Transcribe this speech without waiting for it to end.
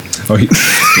Oh, you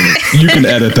can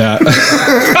edit that.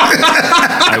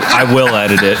 I will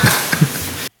edit it.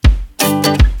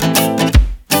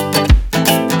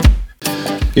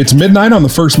 It's midnight on the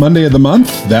first Monday of the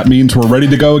month. That means we're ready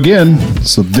to go again.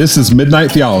 So this is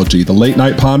Midnight Theology, the late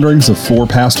night ponderings of four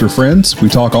pastor friends. We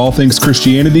talk all things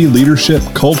Christianity, leadership,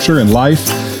 culture, and life,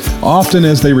 often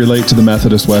as they relate to the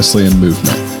Methodist Wesleyan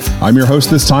movement. I'm your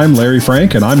host this time, Larry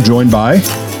Frank, and I'm joined by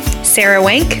Sarah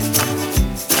Wank,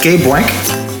 Gabe Blank,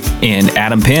 and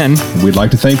Adam Penn. We'd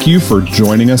like to thank you for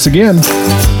joining us again.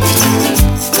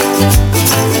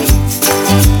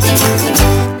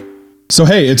 So,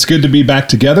 hey, it's good to be back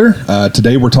together.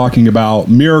 Today we're talking about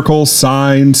miracles,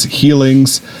 signs,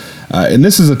 healings, and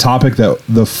this is a topic that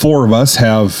the four of us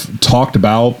have talked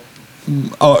about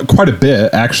quite a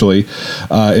bit, actually,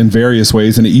 in various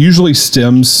ways, and it usually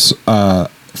stems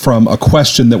from a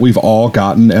question that we've all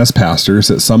gotten as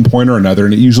pastors at some point or another,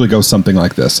 and it usually goes something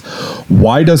like this.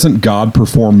 Why doesn't God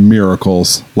perform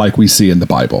miracles like we see in the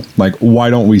Bible? Like, why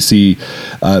don't we see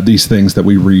these things that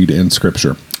we read in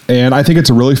Scripture? And I think it's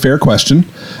a really fair question.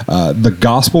 The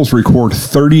Gospels record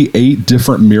 38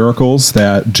 different miracles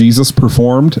that Jesus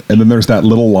performed. And then there's that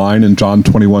little line in John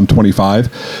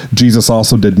 21:25. Jesus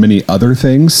also did many other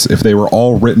things. If they were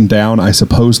all written down, I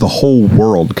suppose the whole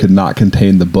world could not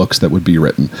contain the books that would be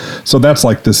written. So that's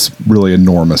like this really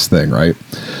enormous thing, right?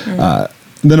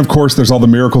 Then, of course, there's all the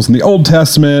miracles in the Old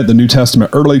Testament, the New Testament,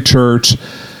 early church.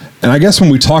 And I guess when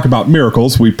we talk about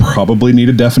miracles, we probably need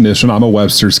a definition. I'm a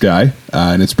Webster's guy,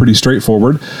 and it's pretty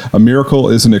straightforward. A miracle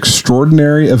is an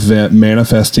extraordinary event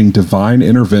manifesting divine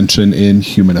intervention in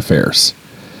human affairs.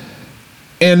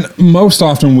 And most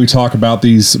often when we talk about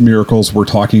these miracles, we're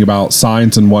talking about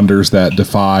signs and wonders that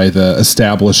defy the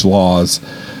established laws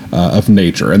of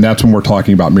nature. And that's when we're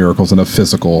talking about miracles in a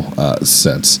physical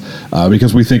sense,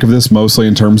 because we think of this mostly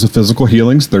in terms of physical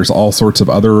healings. There's all sorts of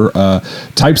other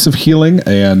types of healing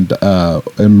and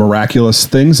miraculous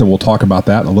things, and we'll talk about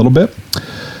that in a little bit.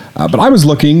 But I was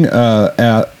looking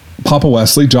at Papa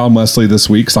Wesley, John Wesley, this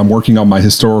week, so I'm working on my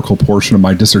historical portion of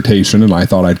my dissertation, and I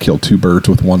thought I'd kill two birds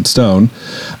with one stone.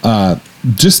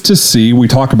 Just to see, we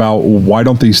talk about why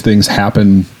don't these things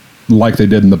happen like they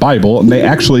did in the Bible, and they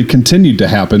actually continued to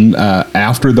happen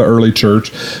after the early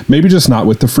church, maybe just not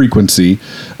with the frequency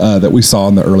that we saw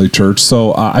in the early church.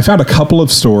 So I found a couple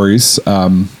of stories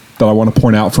that I want to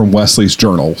point out from Wesley's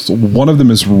journal. So one of them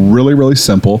is really, really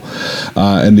simple,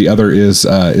 and the other is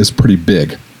pretty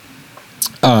big.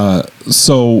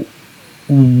 So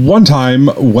one time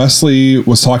Wesley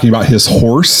was talking about his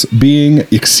horse being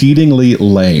exceedingly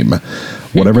lame.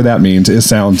 Whatever that means, it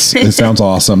sounds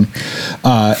awesome.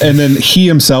 And then he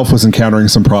himself was encountering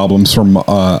some problems from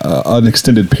an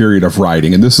extended period of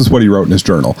riding. And this is what he wrote in his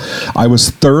journal. I was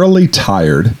thoroughly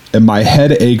tired, and my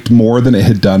head ached more than it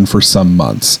had done for some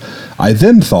months. I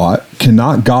then thought,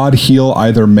 cannot God heal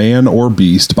either man or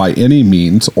beast by any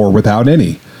means or without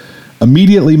any?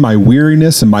 Immediately my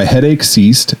weariness and my headache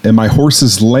ceased, and my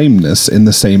horse's lameness in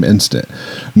the same instant.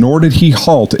 Nor did he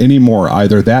halt any more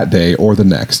either that day or the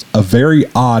next. A very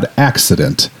odd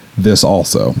accident, this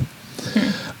also.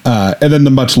 And then the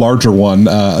much larger one,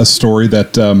 a story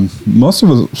that most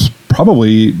of us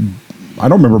probably, I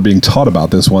don't remember being taught about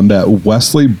this one, that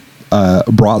Wesley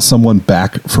brought someone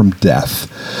back from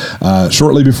death.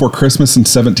 Shortly before Christmas in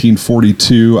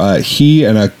 1742, he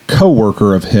and a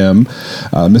co-worker of him,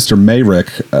 Mr. Mayrick,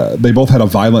 they both had a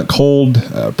violent cold,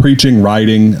 preaching,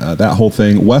 writing, that whole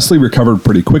thing. Wesley recovered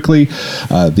pretty quickly.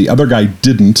 The other guy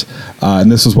didn't, and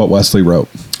this is what Wesley wrote.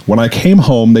 When I came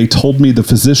home, they told me the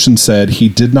physician said he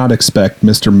did not expect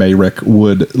Mr. Mayrick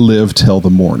would live till the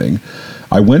morning.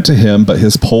 I went to him, but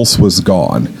his pulse was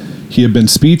gone. He had been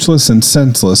speechless and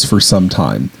senseless for some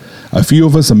time. A few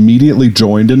of us immediately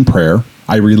joined in prayer.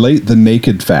 I relate the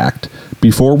naked fact.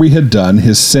 Before we had done,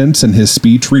 his sense and his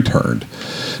speech returned.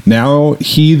 Now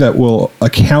he that will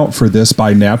account for this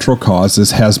by natural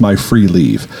causes has my free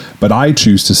leave. But I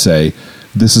choose to say,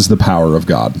 this is the power of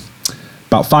God.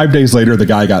 About 5 days later, the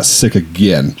guy got sick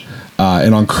again.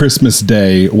 And on Christmas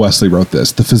Day, Wesley wrote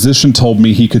this. The physician told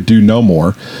me he could do no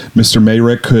more. Mr.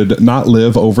 Mayrick could not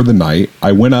live over the night.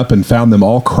 I went up and found them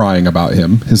all crying about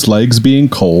him, his legs being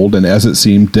cold and, as it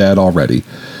seemed, dead already.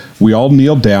 We all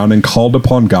kneeled down and called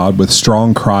upon God with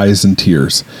strong cries and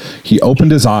tears. He opened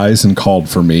his eyes and called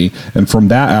for me, and from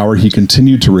that hour he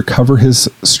continued to recover his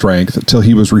strength till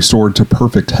he was restored to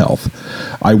perfect health.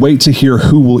 I wait to hear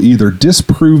who will either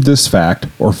disprove this fact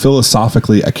or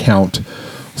philosophically account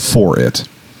for it.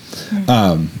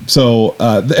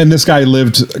 And this guy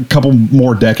lived a couple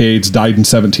more decades, died in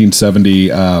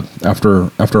 1770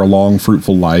 after a long,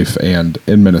 fruitful life and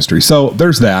in ministry. So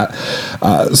there's that.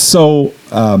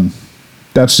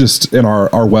 That's just in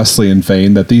our Wesleyan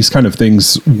vein, that these kind of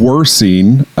things were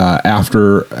seen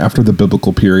after the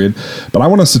biblical period. But I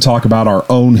want us to talk about our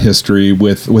own history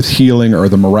with healing or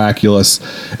the miraculous,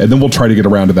 and then we'll try to get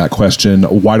around to that question: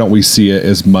 why don't we see it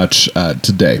as much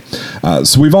today?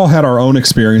 So we've all had our own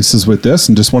experiences with this,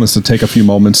 and just want us to take a few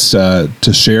moments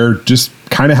to share just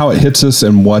kind of how it hits us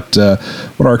and what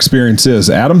our experience is.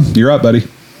 Adam, you're up, buddy.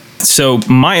 So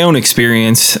my own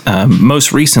experience,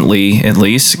 most recently at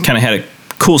least, kind of had a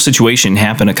cool situation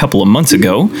happen a couple of months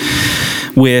ago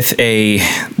with a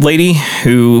lady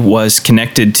who was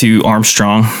connected to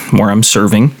Armstrong, where I'm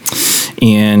serving,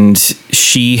 and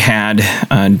she had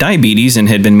diabetes and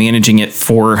had been managing it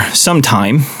for some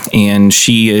time, and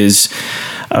she is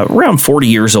around 40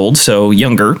 years old, so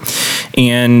younger,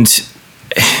 and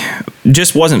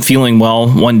just wasn't feeling well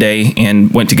one day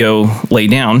and went to go lay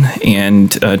down,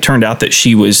 and turned out that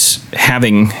she was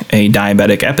having a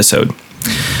diabetic episode.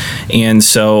 And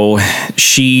so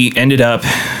she ended up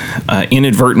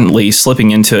inadvertently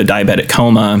slipping into a diabetic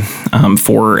coma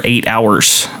for 8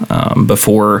 hours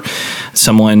before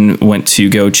someone went to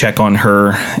go check on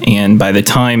her. And by the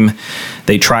time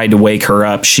they tried to wake her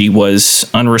up, she was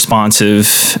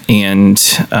unresponsive. And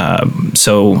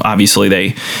so obviously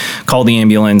they called the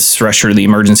ambulance, rushed her to the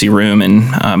emergency room.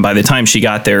 And by the time she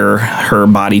got there, her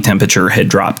body temperature had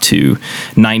dropped to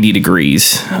 90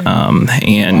 degrees.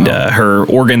 Her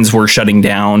organs were shutting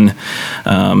down.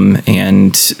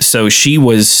 And so she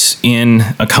was in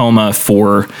a coma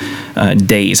for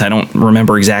days. I don't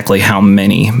remember exactly how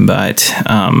many, but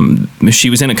she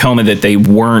was in a coma that they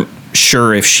weren't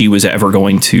sure if she was ever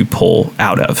going to pull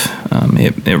out of.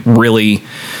 It really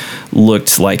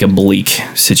looked like a bleak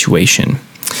situation.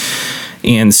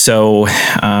 And so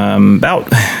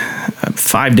about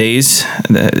 5 days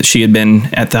that she had been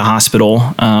at the hospital,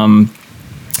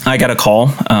 I got a call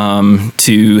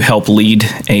to help lead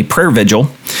a prayer vigil.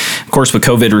 Of course, with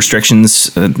COVID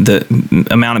restrictions, the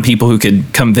amount of people who could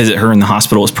come visit her in the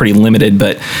hospital was pretty limited,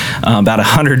 but about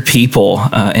 100 people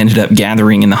ended up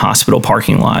gathering in the hospital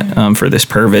parking lot for this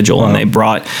prayer vigil. Wow. And they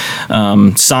brought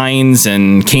signs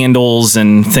and candles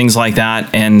and things like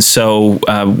that. And so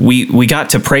we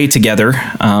got to pray together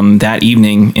that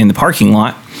evening in the parking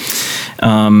lot.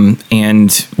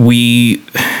 And we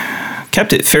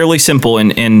kept it fairly simple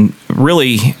and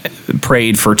really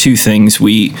prayed for two things.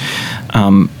 We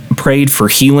prayed for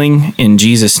healing in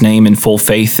Jesus' name in full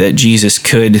faith that Jesus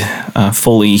could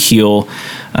fully heal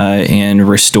and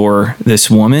restore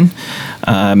this woman.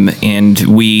 And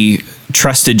we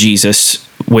trusted Jesus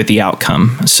with the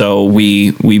outcome. So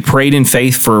we prayed in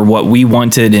faith for what we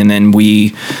wanted, and then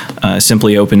we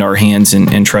simply opened our hands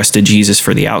and trusted Jesus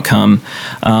for the outcome.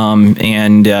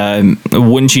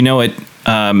 Wouldn't you know it,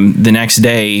 the next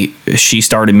day, she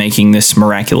started making this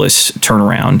miraculous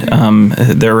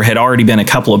turnaround. There had already been a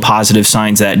couple of positive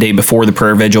signs that day before the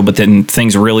prayer vigil, but then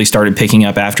things really started picking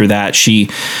up after that. She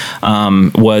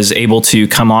was able to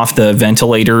come off the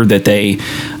ventilator that they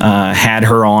had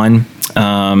her on,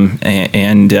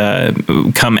 and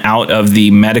come out of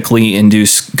the medically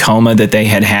induced coma that they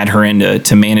had her in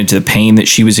to manage the pain that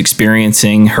she was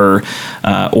experiencing. Her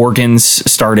organs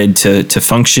started to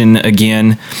function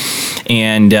again.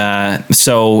 And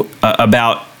so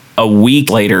about a week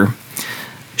later,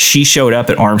 she showed up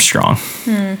at Armstrong.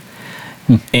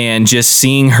 And just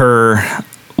seeing her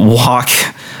walk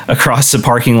across the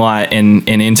parking lot and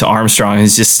into Armstrong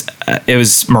is just, it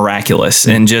was miraculous.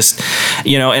 And just,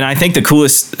 and I think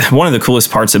one of the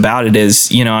coolest parts about it is,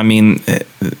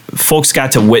 folks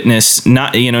got to witness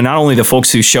not only the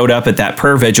folks who showed up at that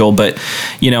prayer vigil, but,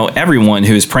 everyone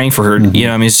who was praying for her,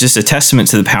 it's just a testament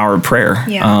to the power of prayer.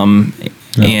 Yeah.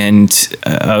 And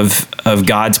of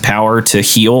God's power to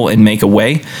heal and make a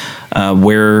way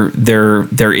where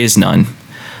there is none.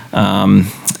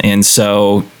 And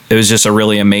so it was just a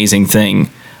really amazing thing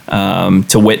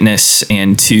to witness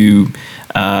and to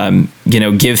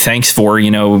give thanks for.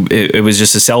 It was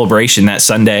just a celebration that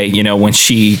Sunday, when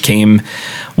she came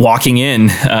walking in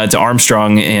to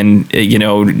Armstrong and,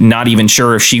 not even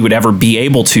sure if she would ever be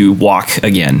able to walk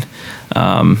again.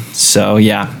 So,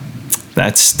 yeah.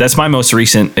 That's my most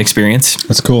recent experience.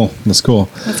 That's cool.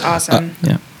 That's awesome.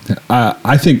 Yeah.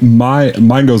 I think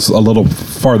mine goes a little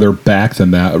farther back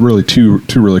than that. Really, two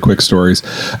really quick stories.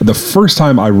 The first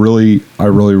time I really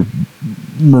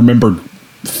remembered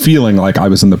feeling like I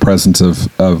was in the presence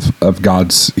of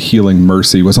God's healing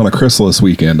mercy was on a chrysalis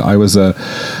weekend. I was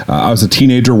a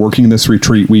teenager working this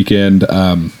retreat weekend.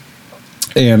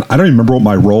 And I don't even remember what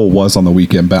my role was on the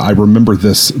weekend, but I remember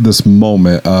this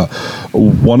moment.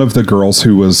 One of the girls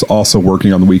who was also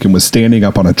working on the weekend was standing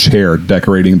up on a chair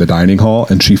decorating the dining hall,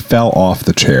 and she fell off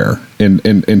the chair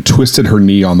and twisted her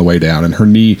knee on the way down. And her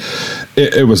knee,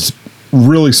 it was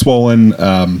really swollen,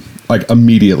 like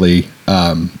immediately.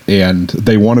 And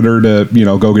they wanted her to,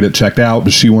 go get it checked out,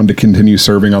 but she wanted to continue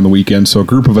serving on the weekend. So a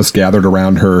group of us gathered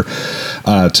around her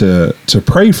to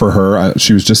pray for her.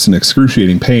 She was just in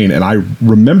excruciating pain. And I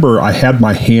remember I had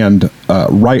my hand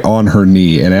right on her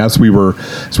knee. And as we were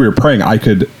praying, I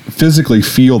could physically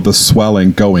feel the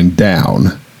swelling going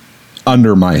down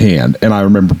under my hand. And I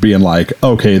remember being like,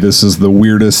 okay, this is the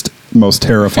weirdest, most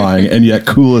terrifying and yet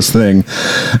coolest thing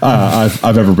I've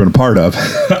ever been a part of.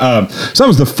 So that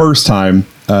was the first time.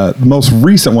 The most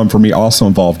recent one for me also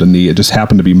involved a knee. It just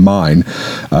happened to be mine.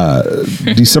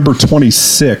 December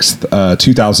 26th,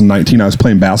 2019, I was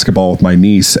playing basketball with my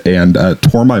niece and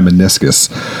tore my meniscus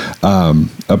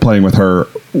playing with her.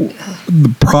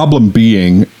 The problem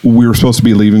being we were supposed to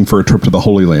be leaving for a trip to the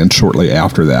Holy Land shortly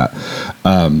after that.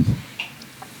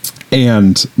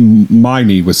 And my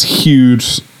knee was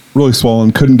huge, really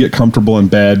swollen, couldn't get comfortable in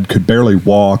bed, could barely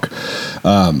walk.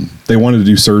 They wanted to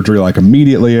do surgery like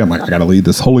immediately. I'm like, I got to lead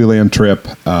this Holy Land trip.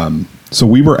 So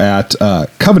we were at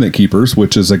Covenant Keepers,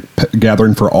 which is a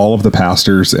gathering for all of the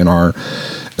pastors in our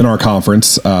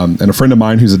conference. And a friend of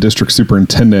mine who's a district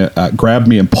superintendent grabbed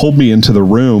me and pulled me into the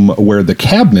room where the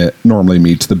cabinet normally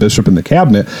meets, the bishop and the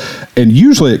cabinet. And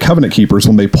usually at Covenant Keepers,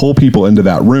 when they pull people into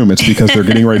that room, it's because they're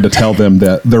getting ready to tell them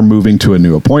that they're moving to a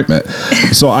new appointment.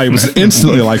 So I was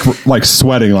instantly like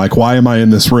sweating, like, why am I in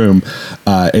this room?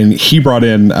 And he brought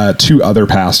in two other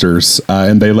pastors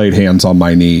and they laid hands on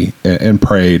my knee and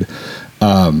prayed.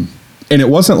 And it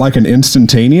wasn't like an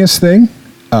instantaneous thing.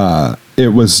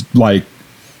 It was like,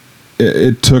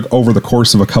 it took over the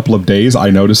course of a couple of days.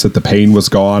 I noticed that the pain was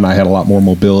gone. I had a lot more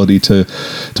mobility to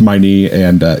my knee,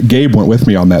 and Gabe went with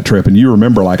me on that trip. And you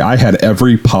remember, like, I had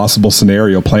every possible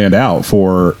scenario planned out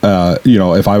for,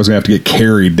 if I was gonna have to get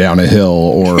carried down a hill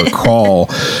or crawl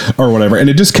or whatever.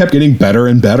 And it just kept getting better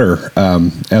and better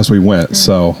as we went.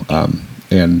 So,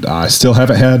 and I still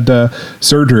haven't had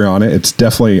surgery on it. It's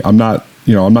definitely, I'm not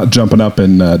jumping up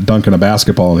and dunking a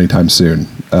basketball anytime soon.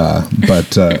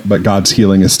 But God's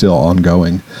healing is still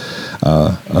ongoing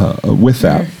with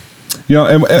that.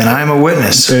 And I'm a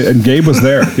witness. And Gabe was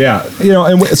there. Yeah.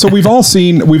 So we've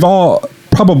all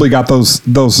probably got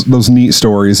those neat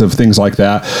stories of things like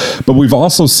that. But we've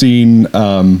also seen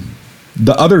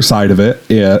the other side of it,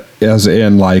 as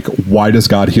in, like, why does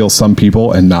God heal some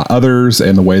people and not others,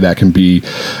 and the way that can be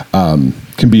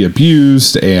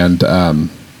abused, and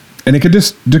it can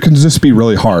just be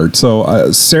really hard.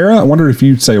 So, Sarah, I wonder if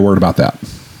you'd say a word about that.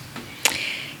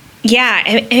 Yeah,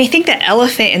 and I think the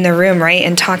elephant in the room, right,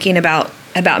 and talking about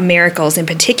miracles, in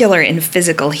particular in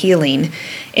physical healing,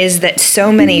 is that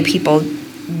so many people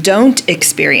don't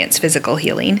experience physical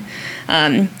healing,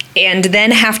 and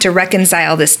then have to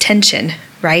reconcile this tension,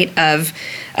 right, of,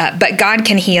 but God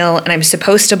can heal, and I'm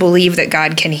supposed to believe that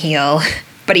God can heal,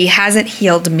 but he hasn't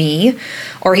healed me,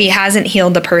 or he hasn't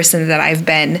healed the person that I've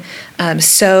been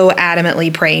so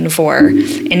adamantly praying for.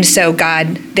 And so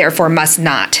God, therefore, must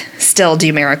not still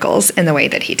do miracles in the way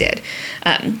that he did.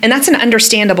 And that's an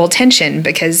understandable tension,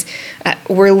 because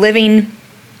we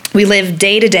live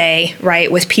day to day,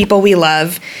 right, with people we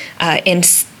love in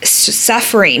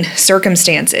suffering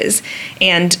circumstances,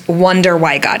 and wonder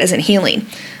why God isn't healing.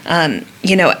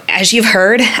 As you've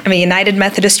heard, I'm a United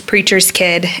Methodist preacher's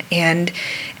kid and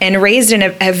raised in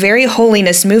a very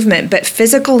holiness movement, but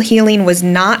physical healing was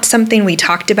not something we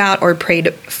talked about or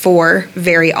prayed for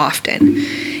very often.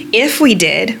 If we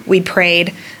did, we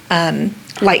prayed,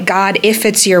 like, God, if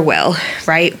it's your will,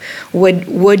 right,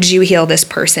 would you heal this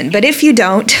person? But if you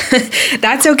don't,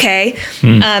 that's okay.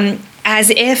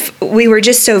 As if we were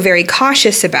just so very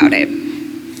cautious about it.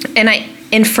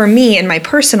 And for me, in my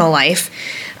personal life,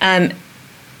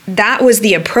 that was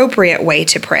the appropriate way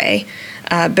to pray,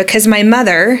 because my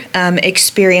mother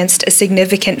experienced a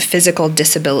significant physical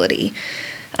disability.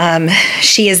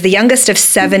 She is the youngest of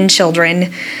 7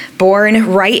 children, born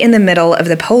right in the middle of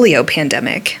the polio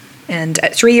pandemic. And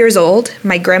at 3 years old,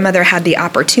 my grandmother had the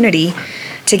opportunity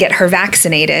to get her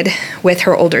vaccinated with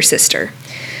her older sister.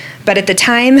 But at the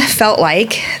time, felt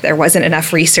like there wasn't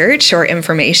enough research or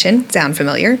information. Sound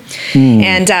familiar?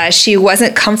 And she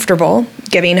wasn't comfortable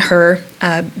giving her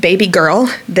baby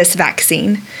girl this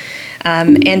vaccine.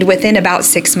 And within about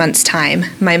 6 months' time,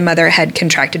 my mother had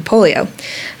contracted polio.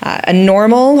 A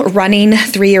normal running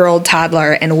 3-year-old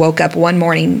toddler, and woke up one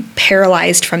morning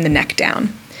paralyzed from the neck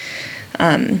down.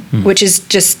 which is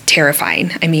just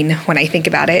terrifying. I mean, when I think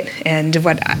about it and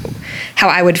how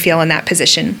I would feel in that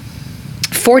position.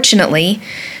 Fortunately,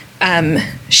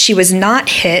 she was not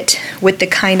hit with the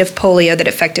kind of polio that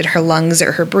affected her lungs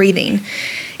or her breathing.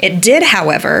 It did,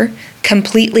 however,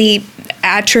 completely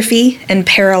atrophy and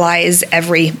paralyze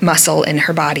every muscle in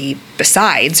her body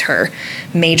besides her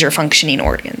major functioning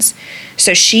organs.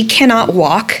 So she cannot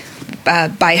walk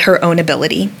by her own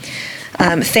ability.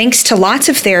 Thanks to lots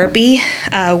of therapy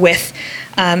with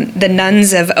the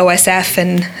nuns of OSF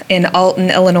and in Alton,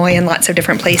 Illinois, and lots of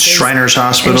different places. Shriners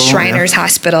Hospital. And Shriners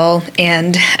Hospital,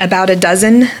 and about a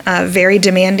dozen very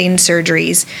demanding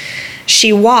surgeries.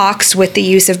 She walks with the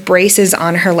use of braces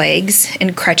on her legs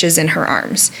and crutches in her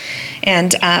arms.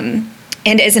 And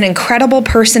as an incredible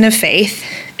person of faith,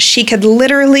 she could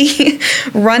literally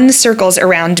run circles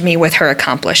around me with her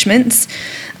accomplishments.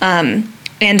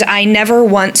 And I never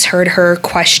once heard her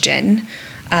question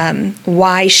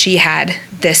why she had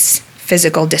this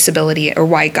physical disability or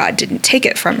why God didn't take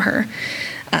it from her.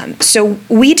 So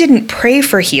we didn't pray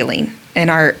for healing in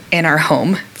our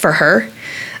home for her,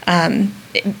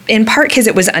 in part because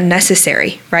it was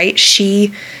unnecessary, right?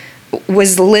 She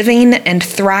was living and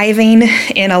thriving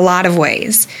in a lot of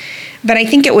ways. But I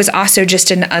think it was also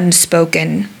just an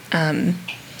unspoken,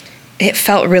 it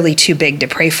felt really too big to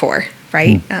pray for,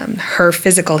 right? Her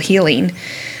physical healing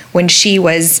when she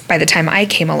was, by the time I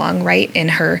came along, right, in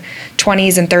her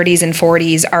 20s and 30s and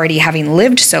 40s, already having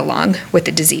lived so long with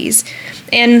the disease.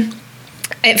 And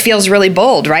it feels really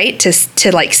bold, right,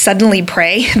 to like suddenly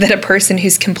pray that a person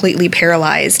who's completely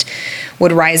paralyzed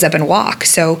would rise up and walk.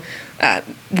 So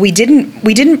we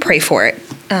didn't pray for it.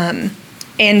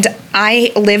 And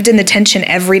I lived in the tension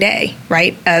every day,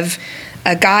 right, of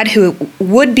a God who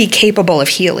would be capable of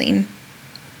healing,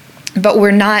 but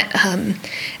we're not,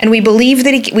 and we believe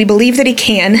that he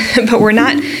can, but we're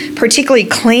not particularly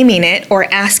claiming it or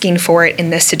asking for it in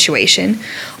this situation.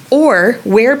 Or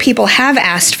where people have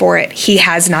asked for it, he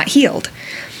has not healed.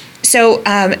 So,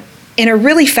 in a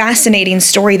really fascinating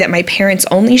story that my parents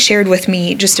only shared with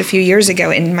me just a few years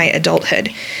ago in my adulthood,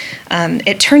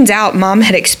 it turns out Mom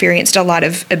had experienced a lot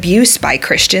of abuse by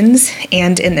Christians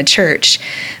and in the church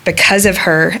because of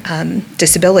her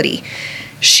disability.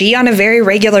 She, on a very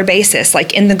regular basis,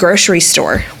 like in the grocery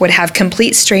store, would have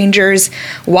complete strangers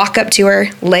walk up to her,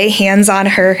 lay hands on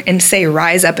her, and say,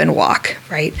 "Rise up and walk,"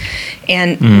 right?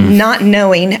 And not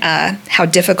knowing how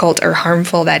difficult or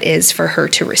harmful that is for her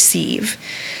to receive.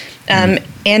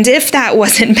 And if that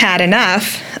wasn't bad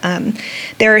enough,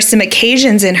 there are some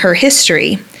occasions in her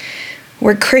history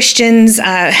where Christians,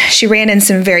 she ran in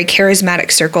some very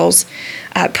charismatic circles,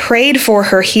 prayed for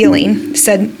her healing,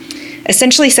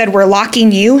 essentially said, "We're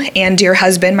locking you and your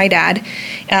husband, my dad,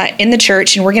 in the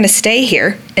church, and we're going to stay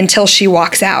here until she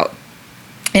walks out."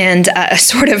 And a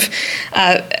sort of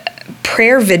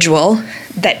prayer vigil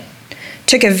that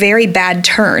took a very bad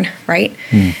turn, right?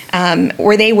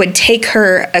 Where they would take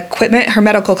her equipment, her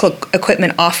medical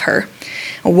equipment off her,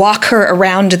 walk her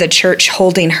around the church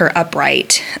holding her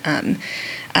upright, and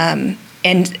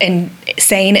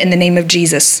saying, "In the name of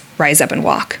Jesus, rise up and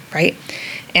walk," right?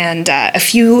 And a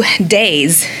few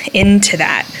days into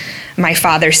that, my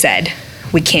father said,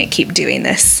 "We can't keep doing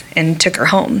this," and took her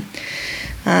home.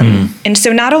 And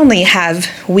so not only have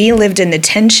we lived in the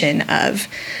tension of,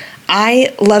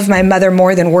 I love my mother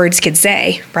more than words could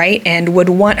say, right? And would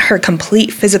want her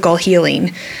complete physical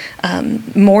healing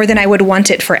more than I would want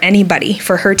it for anybody,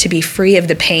 for her to be free of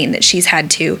the pain that she's had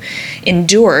to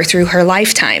endure through her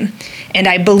lifetime. And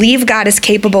I believe God is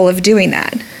capable of doing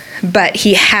that. But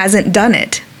he hasn't done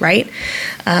it, right?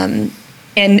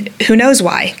 And who knows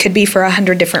why? Could be for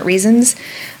 100 different reasons.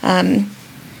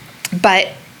 But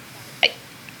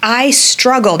I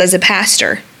struggled as a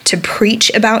pastor to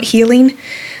preach about healing,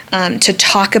 to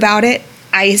talk about it.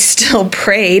 I still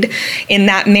prayed in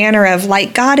that manner of,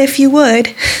 like, God, if you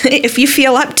would, if you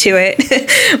feel up to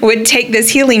it, would take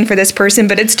this healing for this person,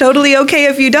 but it's totally okay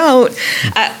if you don't.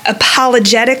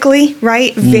 Apologetically,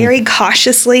 right? Very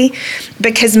cautiously,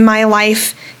 because my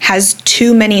life has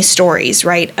too many stories,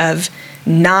 right, of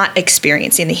not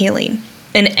experiencing the healing.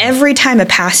 And every time a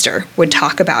pastor would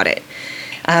talk about it,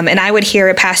 and I would hear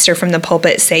a pastor from the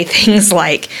pulpit say things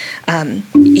like,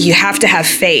 you have to have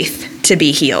faith to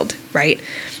be healed, right?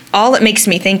 All it makes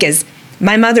me think is,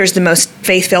 my mother's the most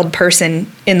faith-filled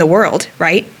person in the world,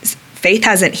 right? Faith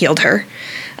hasn't healed her.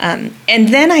 And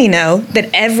then I know that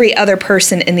every other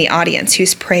person in the audience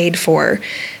who's prayed for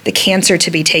the cancer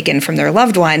to be taken from their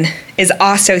loved one is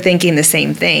also thinking the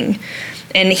same thing.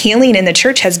 And healing in the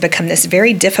church has become this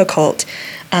very difficult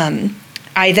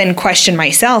I then question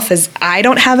myself as I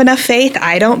don't have enough faith.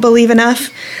 I don't believe enough.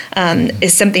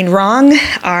 Is something wrong?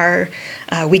 Are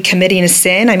we committing a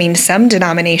sin? I mean, some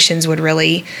denominations would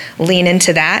really lean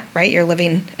into that, right? You're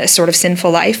living a sort of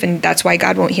sinful life, and that's why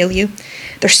God won't heal you.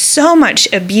 There's so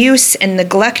much abuse and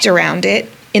neglect around it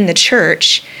in the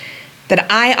church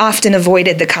that I often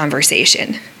avoided the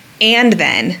conversation. And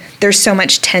then there's so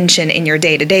much tension in your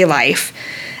day-to-day life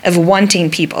of wanting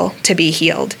people to be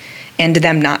healed and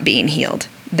them not being healed,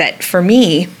 that for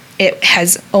me, it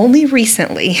has only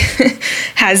recently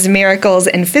has miracles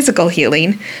and physical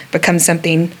healing become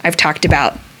something I've talked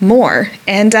about more.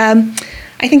 And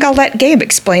I think I'll let Gabe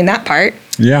explain that part.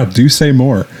 Yeah, do say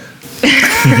more.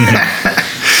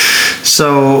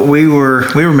 So we were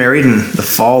married in the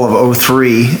fall of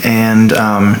 2003, and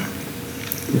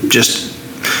just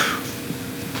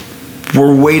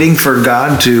we're waiting for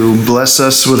God to bless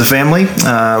us with a family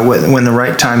when the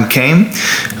right time came.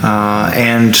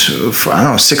 And for,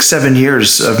 6-7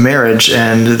 years of marriage,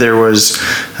 and there was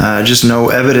just no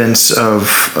evidence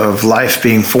of life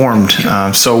being formed.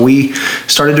 So we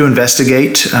started to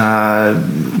investigate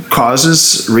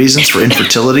causes, reasons for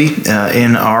infertility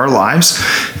in our lives,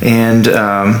 and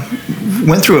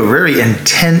went through a very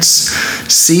intense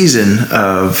season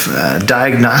of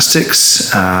diagnostics,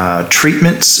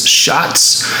 treatments, shots,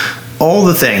 all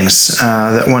the things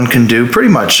that one can do, pretty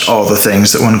much all the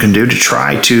things that one can do to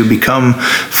try to become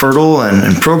fertile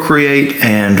and procreate.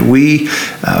 And we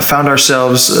found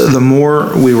ourselves, the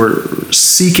more we were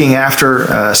seeking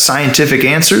after scientific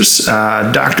answers,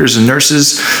 doctors and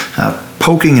nurses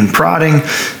poking and prodding,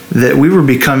 that we were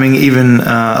becoming even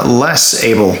less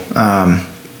able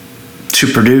to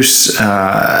produce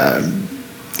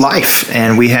life.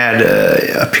 And we had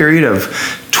a period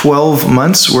of 12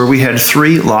 months where we had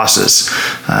 3 losses.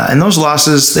 And those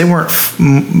losses, they weren't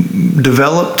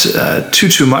developed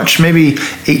too much, maybe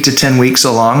 8 to 10 weeks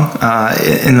along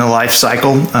in the life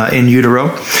cycle in utero.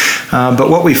 But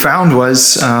what we found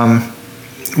was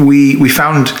we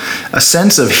found a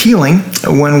sense of healing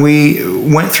when we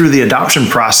went through the adoption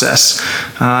process.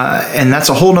 And that's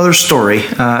a whole nother story,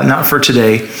 not for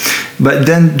today. But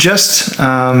then just,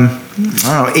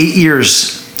 8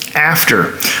 years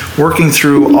after working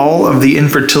through all of the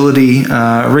infertility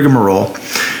rigmarole,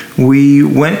 we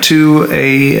went to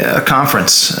a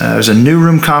conference. It was a New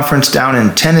Room conference down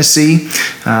in Tennessee.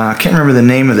 I can't remember the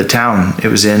name of the town it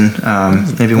was in.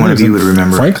 Maybe one of you would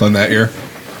remember. Franklin that year.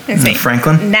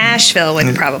 Franklin? Nashville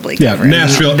would probably cover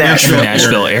Nashville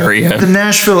area. The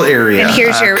Nashville area. And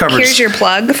here's your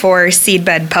plug for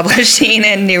Seedbed Publishing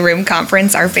and New Room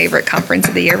Conference, our favorite conference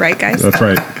of the year, right, guys? That's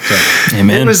right.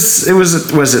 Amen. Was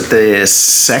it the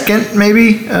second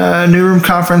maybe New Room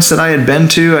conference that I had been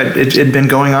to? It had been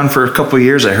going on for a couple of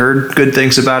years. I heard good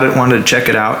things about it, wanted to check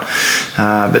it out.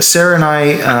 But Sarah and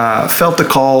I felt the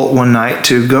call one night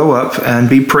to go up and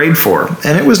be prayed for.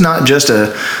 And it was not just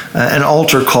an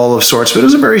altar call of sorts, but it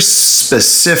was a very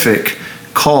specific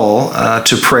call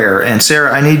to prayer. And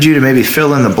Sarah, I need you to maybe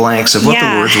fill in the blanks of what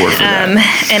the words were for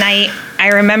that. And I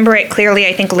remember it clearly.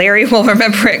 I think Larry will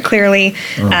remember it clearly.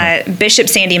 Bishop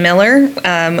Sandy Miller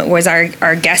was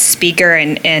our guest speaker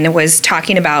and was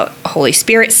talking about Holy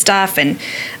Spirit stuff and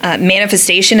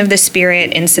manifestation of the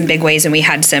Spirit in some big ways. And we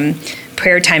had some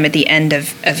prayer time at the end of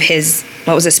his,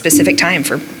 what was a specific time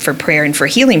for prayer and for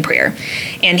healing prayer.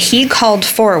 And he called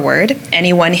forward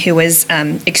anyone who was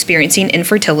experiencing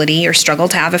infertility or struggled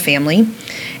to have a family.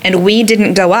 And we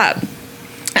didn't go up.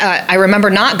 I remember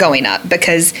not going up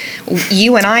because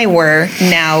you and I were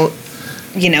now,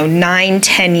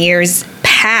 9-10 years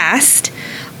past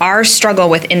our struggle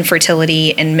with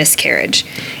infertility and miscarriage.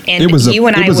 And it was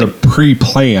a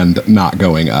pre-planned not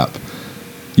going up.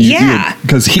 Yeah.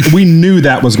 Because we knew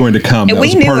that was going to come.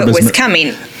 We knew it was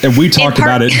coming. And we talked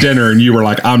about it at dinner, and you were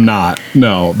like, I'm not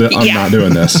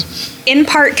doing this. In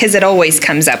part because it always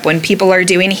comes up when people are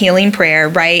doing healing prayer,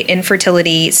 right?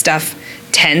 Infertility stuff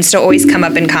tends to always come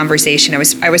up in conversation.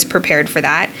 I was prepared for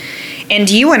that. And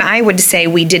you and I would say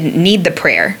we didn't need the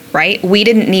prayer, right? We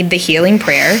didn't need the healing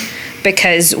prayer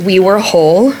because we were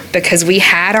whole, because we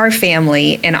had our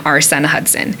family and our son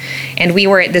Hudson. And we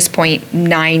were at this point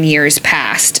 9 years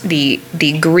past the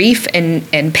grief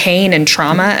and pain and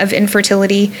trauma of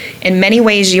infertility. In many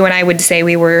ways, you and I would say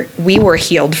we were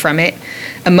healed from it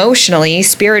emotionally,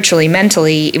 spiritually,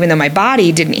 mentally, even though my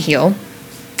body didn't heal.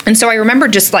 And so I remember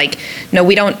just no,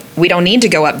 we don't need to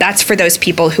go up. That's for those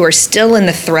people who are still in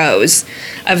the throes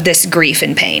of this grief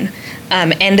and pain.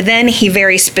 And then he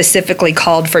very specifically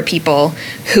called for people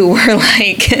who were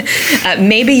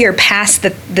maybe you're past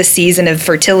the season of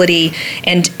fertility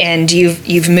and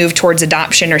you've moved towards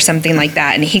adoption or something like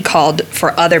that. And he called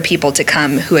for other people to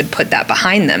come who had put that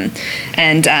behind them.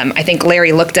 And I think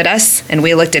Larry looked at us and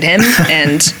we looked at him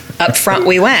and up front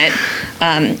we went,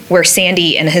 where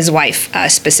Sandy and his wife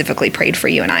specifically prayed for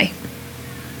you and I.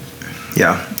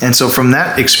 Yeah. And so from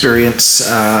that experience,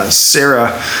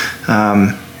 Sarah,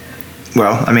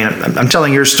 well, I mean, I'm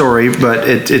telling your story, but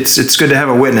it's good to have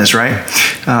a witness, right?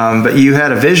 But you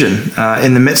had a vision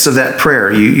in the midst of that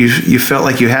prayer. You felt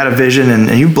like you had a vision,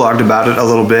 and you blogged about it a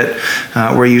little bit,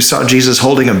 where you saw Jesus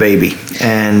holding a baby,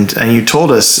 and you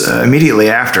told us immediately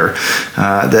after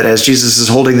that as Jesus is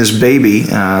holding this baby,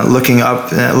 looking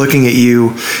at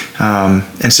you,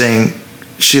 and saying,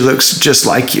 "She looks just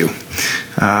like you."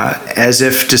 As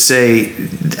if to say,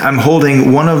 I'm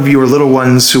holding one of your little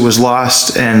ones who was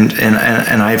lost and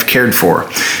I've cared for.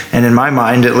 And in my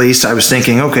mind, at least, I was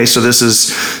thinking, okay, so this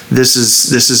is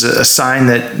a sign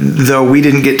that though we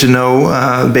didn't get to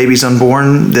know babies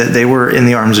unborn, that they were in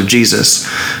the arms of Jesus.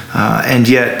 And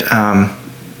yet,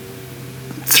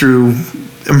 through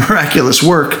a miraculous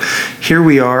work, here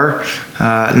we are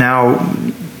now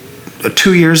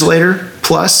 2 years later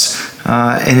plus,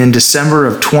 and in December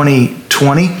of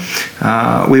 2020,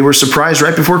 we were surprised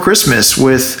right before Christmas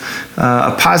with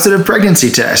a positive pregnancy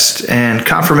test and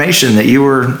confirmation that you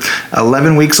were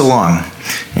 11 weeks along.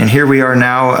 And here we are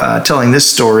now telling this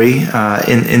story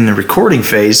in the recording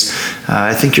phase.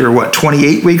 I think you're,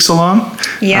 28 weeks along?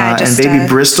 Yeah, and baby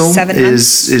Bristol 7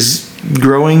 months. is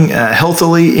growing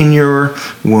healthily in your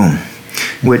womb,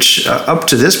 which up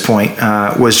to this point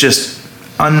was just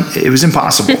it was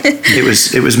impossible.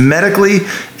 It was medically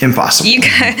impossible.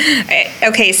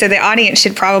 Okay, so the audience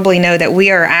should probably know that we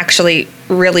are actually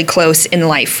really close in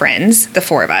life friends, the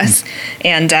four of us,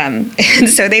 and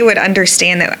so they would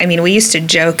understand that. I mean, we used to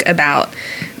joke about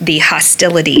the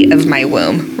hostility of my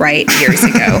womb, right, years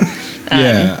ago.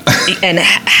 Yeah. And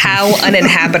how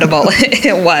uninhabitable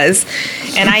it was.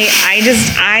 And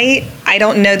I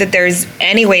don't know that there's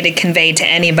any way to convey to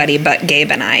anybody but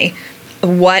Gabe and I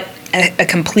what a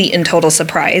complete and total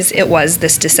surprise it was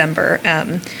this December.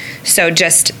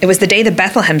 It was the day the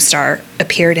Bethlehem star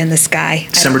appeared in the sky.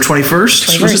 December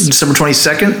 21st? Was it December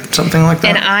 22nd? Something like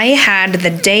that? And I had the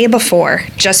day before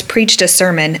just preached a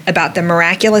sermon about the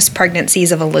miraculous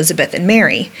pregnancies of Elizabeth and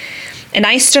Mary. And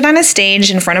I stood on a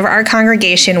stage in front of our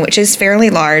congregation, which is fairly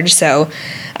large. So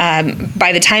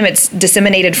by the time it's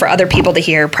disseminated for other people to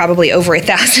hear, probably over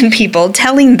 1,000 people,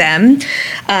 telling them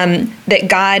that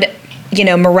God,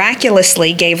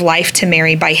 miraculously gave life to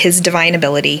Mary by his divine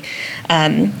ability.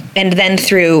 And then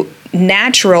through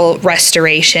natural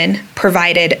restoration,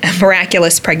 provided a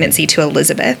miraculous pregnancy to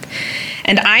Elizabeth.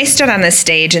 And I stood on this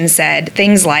stage and said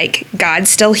things like, God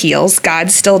still heals,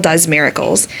 God still does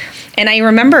miracles. And I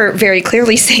remember very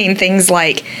clearly saying things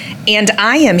like, and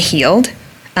I am healed,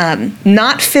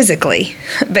 not physically,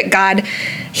 but God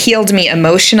healed me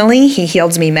emotionally, he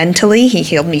healed me mentally, he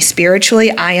healed me spiritually.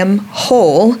 I am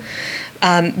whole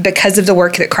because of the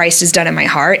work that Christ has done in my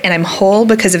heart, and I'm whole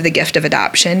because of the gift of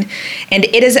adoption. And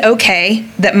it is okay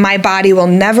that my body will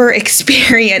never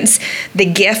experience the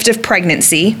gift of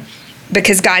pregnancy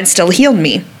because God still healed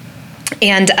me.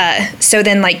 And so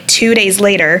then 2 days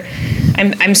later,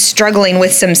 I'm struggling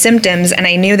with some symptoms, and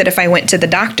I knew that if I went to the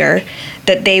doctor,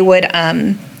 that they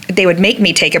would make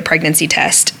me take a pregnancy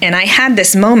test. And I had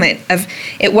this moment of,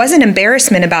 it wasn't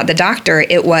embarrassment about the doctor,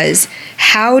 it was,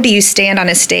 how do you stand on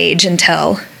a stage and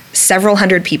tell several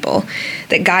hundred people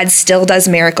that God still does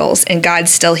miracles and God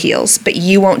still heals, but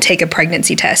you won't take a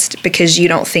pregnancy test because you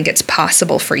don't think it's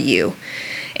possible for you?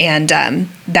 And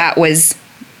that was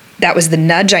the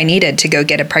nudge I needed to go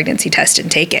get a pregnancy test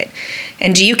and take it.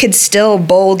 And you could still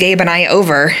bowl Gabe and I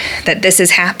over that this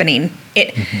is happening.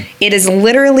 It is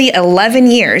literally 11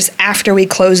 years after we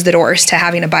closed the doors to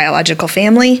having a biological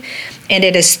family, and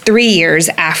it is 3 years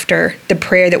after the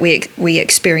prayer that we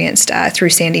experienced through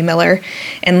Sandy Miller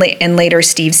and later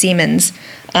Steve Siemens.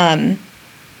 I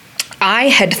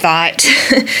had thought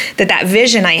that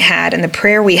vision I had and the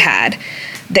prayer we had,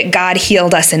 that God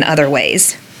healed us in other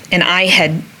ways. And I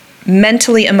had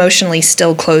mentally, emotionally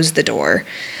still closed the door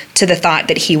to the thought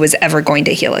that he was ever going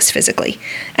to heal us physically.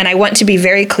 And I want to be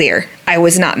very clear. I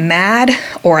was not mad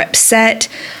or upset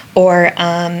or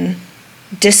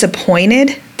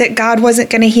disappointed that God wasn't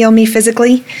going to heal me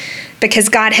physically, because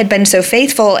God had been so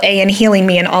faithful, in healing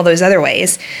me in all those other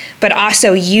ways, but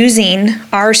also using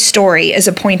our story as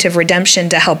a point of redemption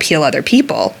to help heal other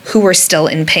people who were still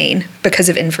in pain because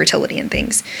of infertility and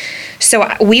things. So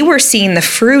we were seeing the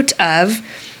fruit of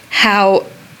how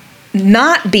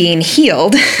not being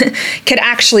healed could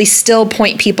actually still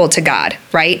point people to God,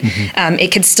 right? They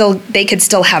could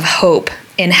still have hope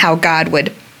in how God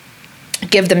would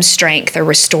give them strength or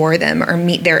restore them or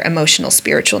meet their emotional,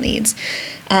 spiritual needs.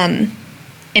 And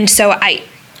so I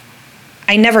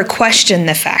never questioned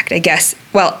the fact, I guess.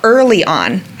 Well, early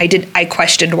on, I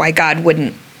questioned why God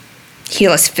wouldn't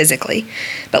heal us physically.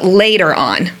 But later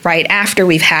on, right, after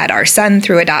we've had our son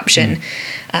through adoption,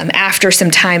 after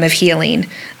some time of healing,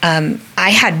 I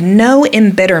had no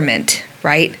embitterment,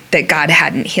 right, that God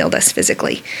hadn't healed us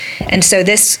physically. And so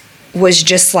this was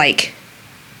just like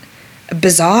a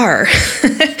bizarre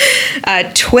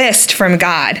twist from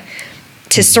God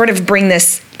to sort of bring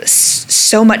this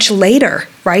so much later,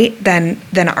 right,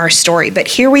 than our story. But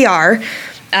here we are,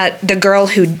 the girl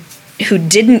who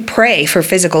didn't pray for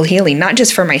physical healing, not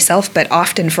just for myself, but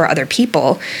often for other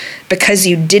people, because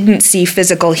you didn't see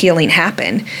physical healing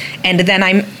happen. And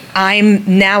then I'm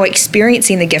now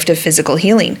experiencing the gift of physical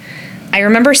healing. I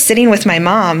remember sitting with my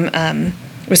mom.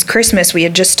 It was Christmas. We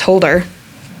had just told her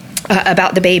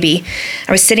about the baby.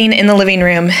 I was sitting in the living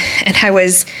room, and I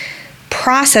was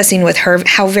processing with her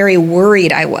how very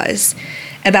worried I was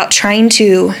about trying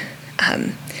to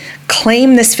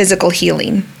claim this physical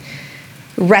healing,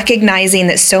 recognizing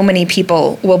that so many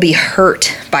people will be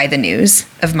hurt by the news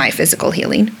of my physical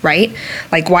healing, right?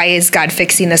 Like, why is God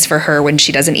fixing this for her when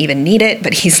she doesn't even need it,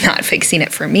 but he's not fixing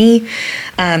it for me?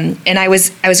 And I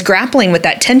was grappling with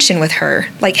that tension with her.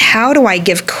 Like, how do I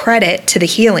give credit to the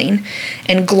healing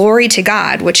and glory to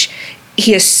God, which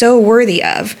he is so worthy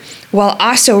of, while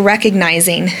also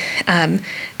recognizing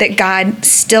that God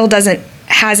still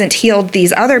hasn't healed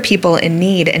these other people in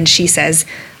need, and she says,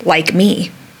 like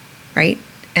me, right?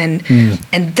 And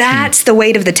that's the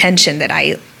weight of the tension that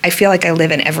I feel like I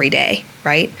live in every day,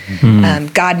 right?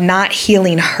 God not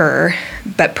healing her,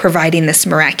 but providing this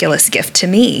miraculous gift to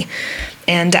me.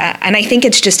 And I think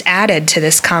it's just added to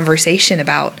this conversation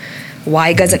about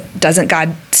why doesn't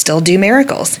God still do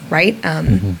miracles, right?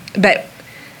 But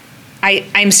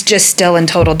I'm just still in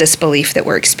total disbelief that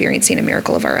we're experiencing a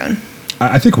miracle of our own.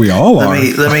 I think we all are.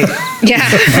 Let me. Yeah.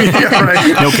 Yeah,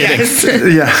 right. No kidding.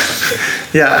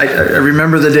 Yes. Yeah. I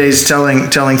remember the days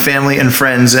telling family and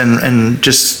friends and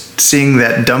just seeing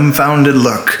that dumbfounded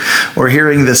look or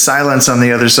hearing the silence on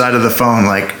the other side of the phone,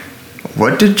 like,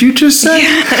 what did you just say?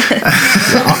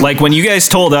 Yeah. Like, when you guys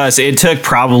told us, it took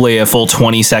probably a full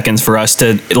 20 seconds for us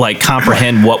to like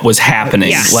comprehend what was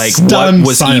happening. Yeah. Like, Stunned what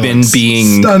was silence. even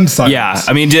being. Stunned silence. Yeah.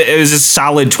 I mean, it was a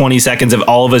solid 20 seconds of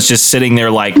all of us just sitting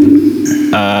there like,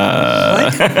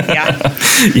 Yeah.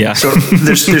 yeah. So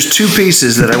there's two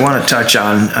pieces that I want to touch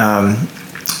on.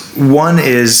 One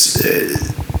is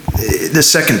the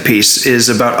second piece is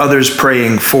about others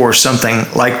praying for something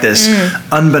like this,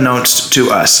 unbeknownst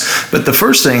to us. But the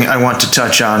first thing I want to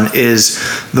touch on is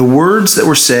the words that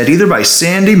were said either by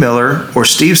Sandy Miller or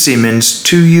Steve Siemens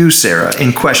to you, Sarah,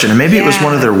 in question. And maybe it was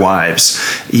one of their wives.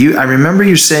 I remember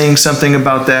you saying something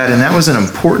about that, and that was an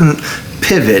important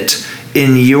pivot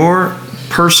in your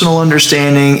personal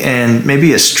understanding and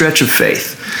maybe a stretch of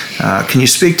faith. Can you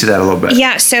speak to that a little bit?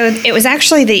 Yeah, so it was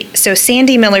actually so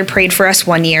Sandy Miller prayed for us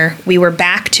one year. We were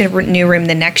back to New Room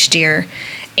the next year,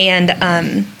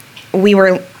 and we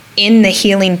were in the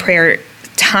healing prayer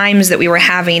times that we were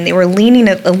having. They were leaning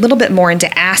a little bit more into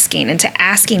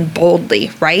asking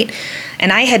boldly, right?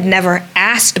 And I had never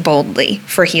asked boldly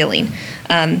for healing.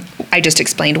 I just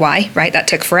explained why, right? That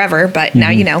took forever, but now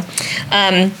you know.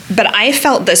 But I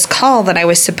felt this call that I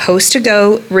was supposed to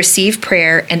go receive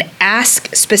prayer and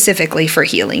ask specifically for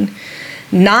healing.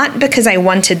 Not because I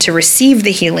wanted to receive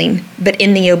the healing, but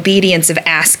in the obedience of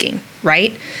asking,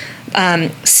 right?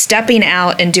 Stepping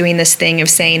out and doing this thing of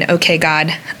saying, okay, God,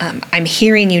 I'm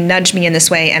hearing you nudge me in this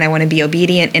way, and I want to be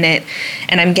obedient in it.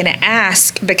 And I'm going to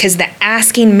ask because the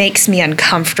asking makes me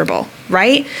uncomfortable,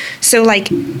 right? So like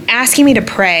asking me to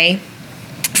pray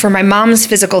for my mom's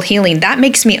physical healing, that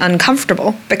makes me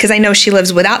uncomfortable because I know she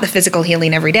lives without the physical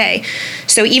healing every day.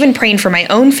 So even praying for my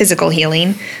own physical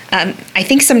healing, I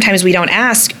think sometimes we don't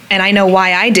ask, and I know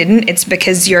why I didn't. It's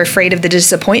because you're afraid of the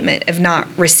disappointment of not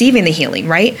receiving the healing,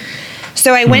 right?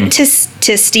 So I went to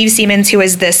Steve Siemens, who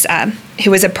was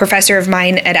a professor of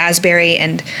mine at Asbury,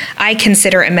 and I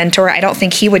consider a mentor. I don't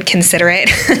think he would consider it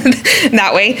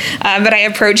that way, but I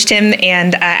approached him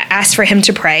and asked for him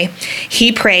to pray.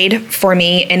 He prayed for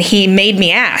me, and he made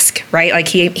me ask, right? Like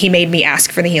he made me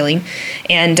ask for the healing,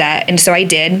 and so I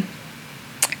did.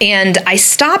 And I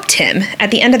stopped him at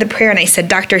the end of the prayer and I said,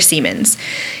 Dr. Siemens,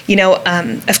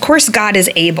 of course God is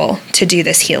able to do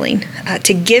this healing,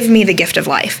 to give me the gift of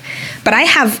life. But I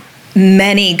have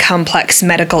many complex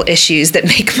medical issues that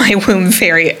make my womb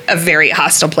a very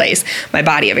hostile place, my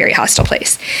body a very hostile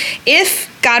place. If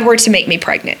God were to make me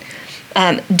pregnant,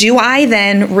 do I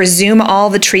then resume all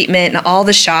the treatment and all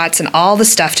the shots and all the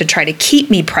stuff to try to keep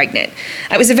me pregnant?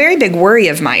 It was a very big worry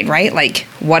of mine, right? Like,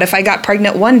 what if I got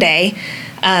pregnant one day,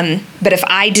 but if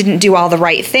I didn't do all the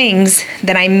right things,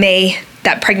 then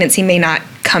that pregnancy may not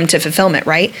come to fulfillment,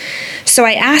 right? So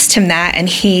I asked him that, and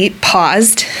he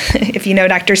paused. If you know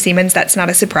Dr. Siemens, that's not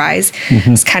a surprise. It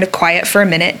was kind of quiet for a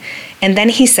minute. And then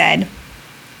he said,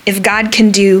 if God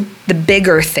can do the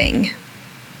bigger thing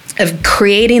of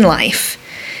creating life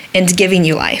and giving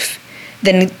you life,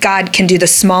 then God can do the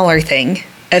smaller thing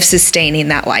of sustaining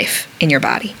that life in your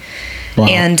body. Wow.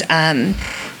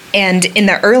 And in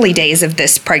the early days of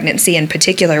this pregnancy in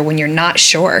particular, when you're not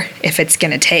sure if it's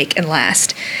going to take and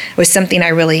last, was something I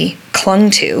really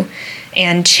clung to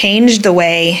and changed the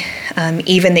way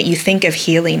even that you think of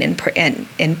healing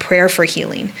and prayer for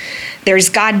healing. There's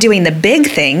God doing the big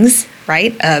things,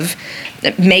 right, of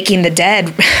making the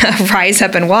dead rise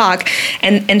up and walk.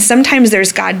 And sometimes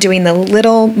there's God doing the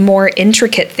little more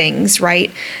intricate things,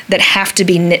 right, that have to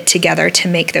be knit together to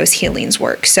make those healings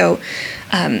work. So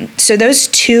those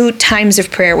 2 times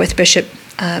of prayer with Bishop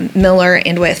Miller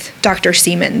and with Dr.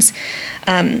 Siemens,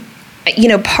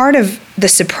 part of the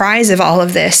surprise of all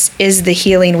of this is the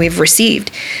healing we've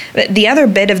received. But the other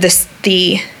bit of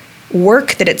the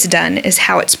work that it's done is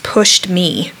how it's pushed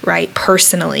me, right,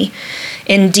 personally,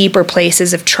 in deeper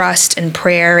places of trust and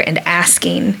prayer and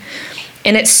asking.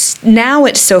 And it's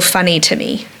so funny to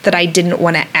me that I didn't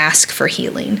want to ask for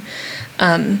healing,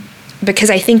 because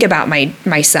I think about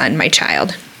my son, my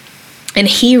child, and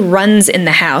he runs in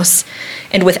the house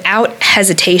and without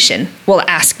hesitation will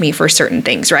ask me for certain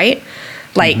things, right?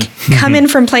 Like come in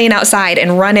from playing outside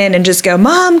and run in and just go,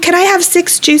 Mom, can I have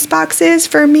 6 juice boxes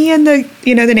for me and the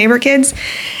neighbor kids?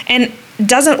 And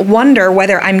doesn't wonder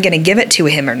whether I'm going to give it to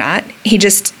him or not. He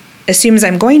just assumes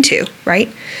I'm going to, right?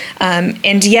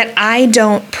 And yet I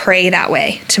don't pray that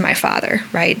way to my Father,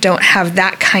 right? Don't have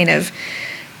that kind of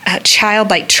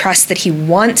childlike trust that he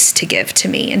wants to give to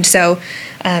me. And so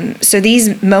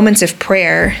these moments of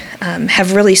prayer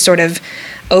have really sort of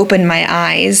opened my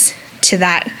eyes to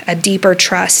that, a deeper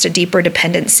trust, a deeper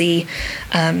dependency,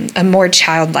 a more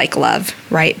childlike love,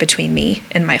 right, between me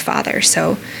and my Father.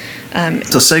 So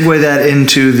segue that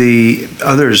into the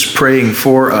others praying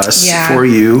for us, for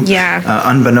you,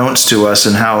 unbeknownst to us,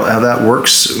 and how that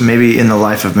works maybe in the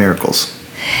life of Miracles.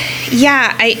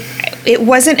 Yeah, it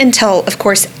wasn't until, of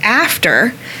course,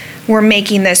 after we're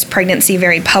making this pregnancy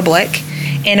very public,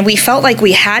 and we felt like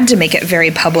we had to make it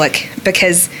very public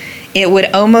because it would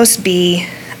almost be,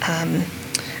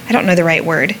 I don't know the right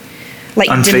word, like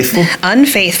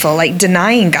unfaithful, like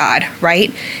denying God,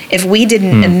 right? If we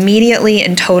didn't immediately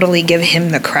and totally give him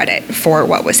the credit for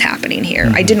what was happening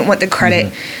here. I didn't want the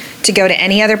credit to go to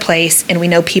any other place. And we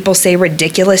know people say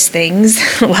ridiculous things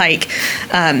like,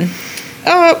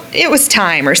 oh, it was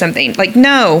time or something. Like,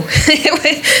 no,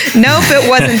 it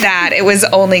wasn't that. It was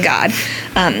only God.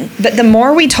 But the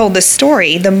more we told the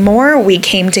story, the more we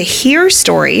came to hear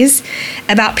stories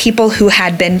about people who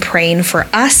had been praying for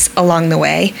us along the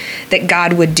way that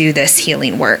God would do this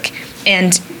healing work.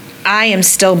 And I am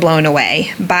still blown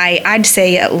away by, I'd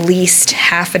say, at least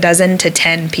 6 to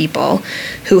 10 people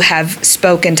who have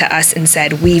spoken to us and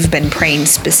said, we've been praying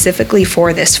specifically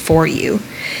for this for you.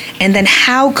 And then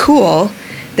how cool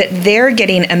that they're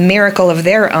getting a miracle of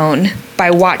their own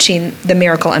by watching the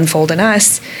miracle unfold in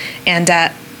us. And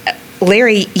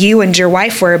Larry, you and your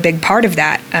wife were a big part of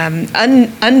that,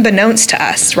 unbeknownst to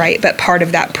us, right? But part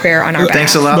of that prayer on our behalf.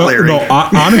 Thanks a lot, Larry. No,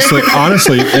 honestly,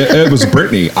 it was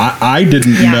Brittany. I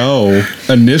didn't know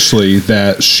initially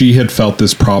that she had felt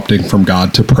this prompting from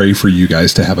God to pray for you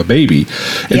guys to have a baby.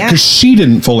 Because she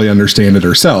didn't fully understand it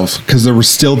herself, because there was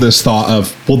still this thought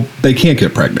of, well, they can't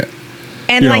get pregnant.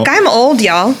 And I'm old,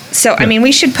 y'all. So, I mean,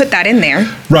 we should put that in there.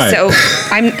 Right. So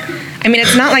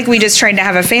it's not like we just tried to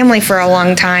have a family for a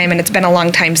long time and it's been a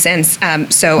long time since.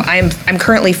 So I'm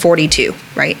currently 42,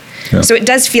 right? Yeah. So it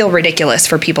does feel ridiculous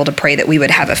for people to pray that we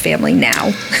would have a family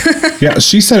now. Yeah,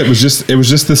 she said it was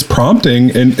just this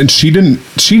prompting, and she didn't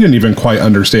even quite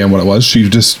understand what it was. She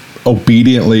just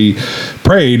obediently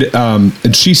prayed,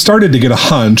 and she started to get a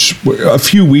hunch a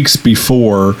few weeks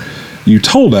before you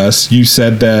told us. You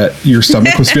said that your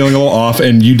stomach was feeling a little off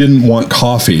and you didn't want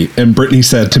coffee. And Brittany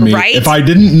said to me, if I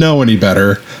didn't know any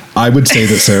better, I would say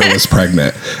that Sarah was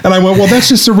pregnant. And I went, well, that's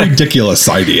just a ridiculous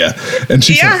idea. And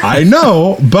she said, I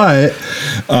know, but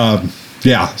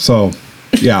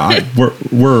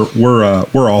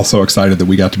we're also excited that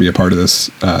we got to be a part of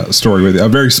this story with you, a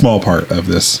very small part of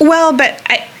this. Well, but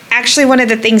actually one of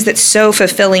the things that's so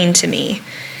fulfilling to me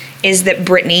is that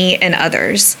Brittany and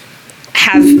others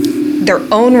have their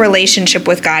own relationship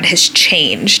with God has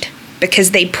changed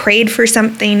because they prayed for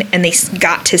something and they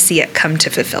got to see it come to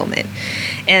fulfillment.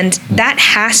 And that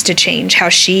has to change how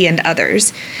she and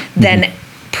others then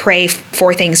pray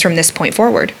for things from this point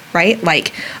forward, right?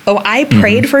 Like, oh, I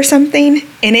prayed for something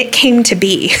and it came to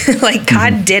be. Like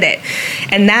God did it.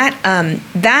 And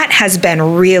that has been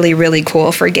really, really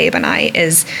cool for Gabe and I,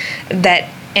 is that,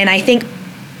 and I think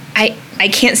I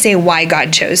can't say why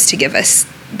God chose to give us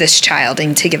this child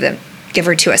and to give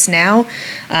her to us now.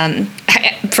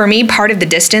 For me, part of the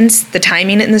distance, the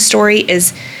timing in the story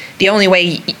is the only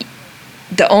way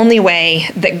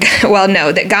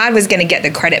that God was going to get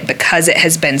the credit because it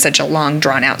has been such a long,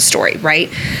 drawn out story,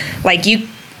 right? Like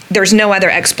there's no other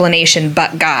explanation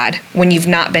but God when you've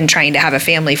not been trying to have a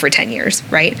family for 10 years,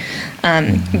 right?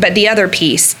 But the other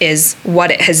piece is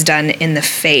what it has done in the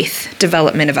faith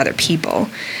development of other people,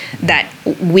 that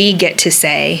we get to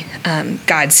say,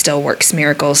 God still works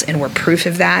miracles, and we're proof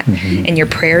of that, and your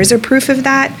prayers are proof of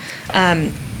that.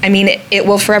 I mean, it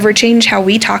will forever change how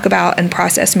we talk about and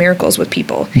process miracles with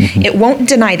people. It won't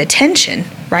deny the tension,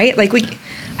 right? Like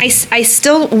I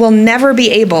still will never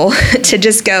be able to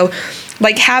just go,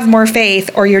 like, have more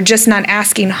faith, or you're just not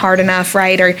asking hard enough,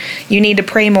 right? Or you need to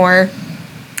pray more.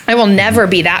 I will never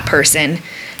be that person,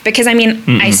 because I mean,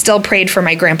 I still prayed for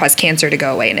my grandpa's cancer to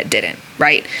go away and it didn't,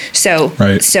 right? So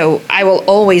I will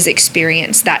always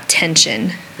experience that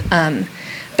tension.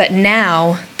 But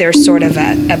now there's sort of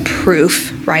a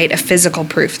proof, right? A physical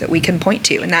proof that we can point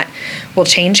to, and that will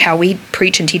change how we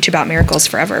preach and teach about miracles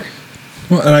forever.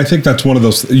 Well, and I think that's one of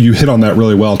those, you hit on that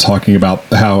really well, talking about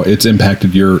how it's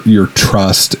impacted your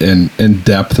trust and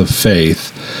depth of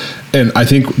faith. And I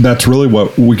think that's really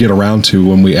what we get around to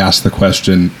when we ask the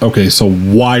question, okay, so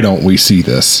why don't we see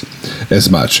this as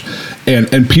much?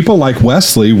 And people like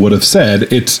Wesley would have said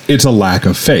it's a lack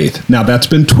of faith. Now, that's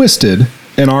been twisted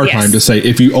in our time to say,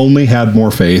 if you only had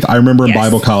more faith. I remember in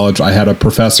Bible college, I had a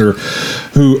professor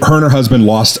who, her and her husband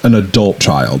lost an adult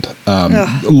child.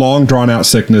 Long drawn out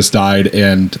sickness, died,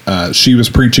 and she was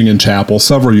preaching in chapel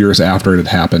several years after it had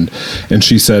happened. And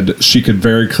she said she could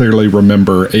very clearly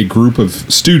remember a group of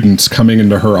students coming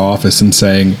into her office and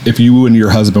saying, if you and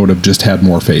your husband would have just had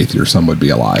more faith, your son would be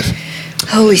alive.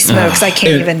 Holy smokes, I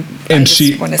can't even, I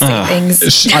just want to say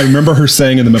things. I remember her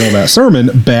saying in the middle of that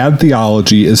sermon, bad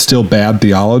theology is still bad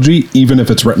theology, even if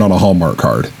it's written on a Hallmark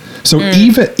card. So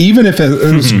even if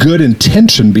there's good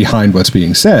intention behind what's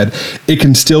being said, it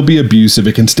can still be abusive.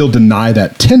 It can still deny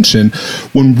that tension,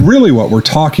 when really what we're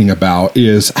talking about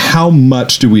is how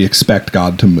much do we expect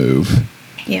God to move?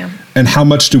 Yeah. And how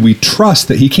much do we trust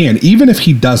that he can, even if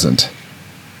he doesn't?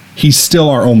 He's still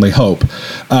our only hope.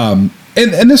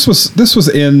 And this was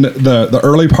in the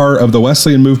early part of the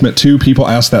Wesleyan movement too. People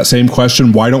asked that same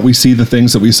question: why don't we see the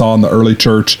things that we saw in the early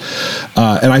church?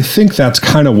 And I think that's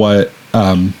kind of what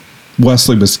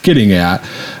Wesley was getting at.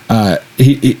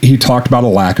 He talked about a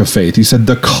lack of faith. He said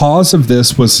the cause of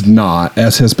this was not,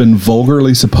 as has been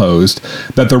vulgarly supposed,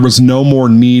 that there was no more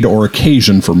need or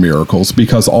occasion for miracles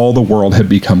because all the world had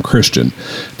become Christian.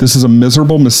 This is a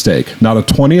miserable mistake. Not a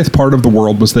 20th part of the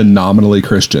world was then nominally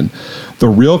Christian. The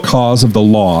real cause of the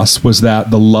loss was that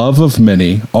the love of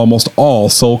many, almost all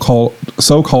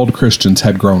so-called Christians,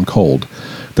 had grown cold.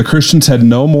 The Christians had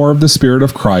no more of the Spirit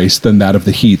of Christ than that of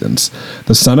the heathens.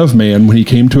 The Son of Man, when he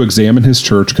came to examine his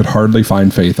church, could hardly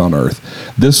find faith on earth.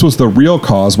 This was the real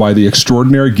cause why the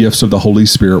extraordinary gifts of the Holy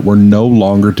Spirit were no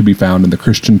longer to be found in the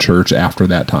Christian church after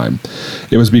that time.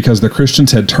 It was because the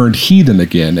Christians had turned heathen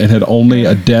again and had only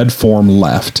a dead form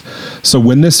left. So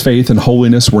when this faith and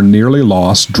holiness were nearly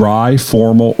lost, dry,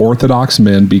 formal, orthodox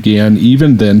men began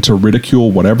even then to ridicule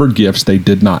whatever gifts they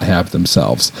did not have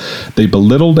themselves. They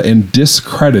belittled and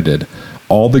discredited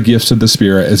all the gifts of the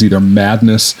Spirit as either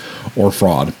madness or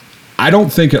fraud. I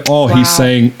don't think at all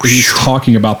he's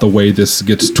talking about the way this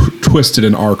gets twisted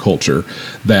in our culture,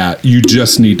 that you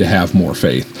just need to have more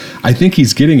faith. I think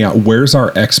he's getting at, where's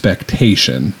our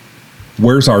expectation?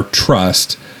 Where's our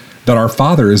trust that our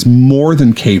Father is more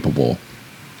than capable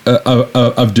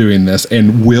of doing this?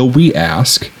 And will we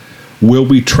ask? Will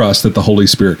we trust that the Holy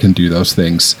Spirit can do those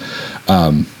things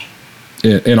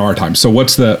in our time? So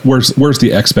where's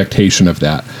the expectation of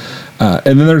that?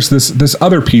 And then there's this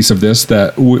other piece of this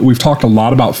that we've talked a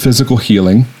lot about, physical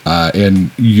healing. And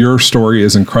your story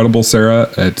is incredible,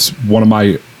 Sarah. It's one of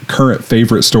my current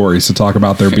favorite stories to talk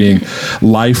about, there being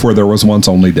life where there was once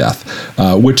only death,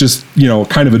 which is,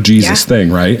 kind of a Jesus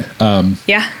thing, right?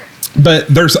 Yeah. But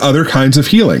there's other kinds of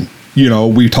healing.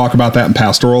 we talk about that in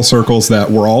pastoral circles,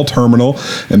 that we're all terminal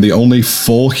and the only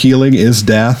full healing is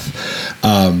death.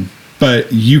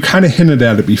 But you kind of hinted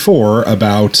at it before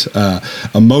about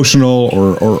emotional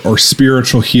or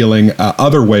spiritual healing,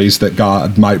 other ways that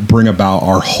God might bring about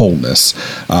our wholeness.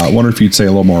 I wonder if you'd say a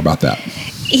little more about that.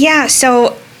 Yeah,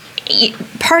 so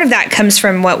part of that comes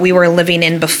from what we were living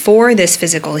in before this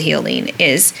physical healing.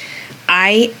 Is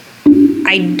I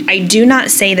do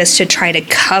not say this to try to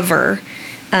cover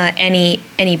any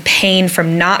pain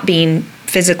from not being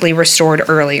physically restored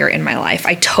earlier in my life.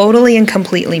 I totally and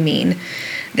completely mean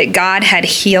that God had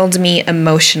healed me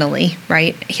emotionally,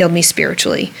 right? Healed me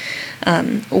spiritually.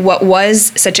 What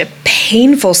was such a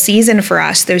painful season for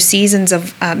us, those seasons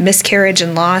of miscarriage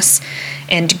and loss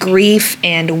and grief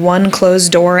and one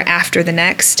closed door after the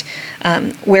next,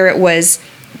 where it was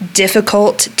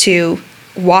difficult to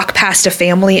walk past a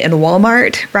family in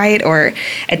Walmart, right? Or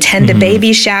attend a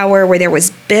baby shower, where there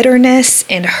was bitterness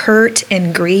and hurt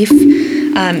and grief.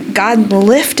 God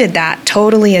lifted that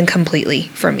totally and completely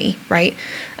for me, right?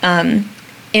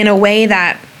 In a way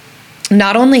that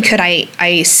not only could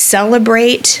I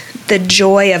celebrate the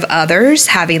joy of others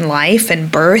having life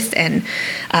and birth and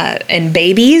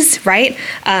babies, right?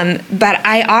 But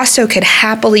I also could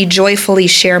happily, joyfully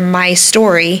share my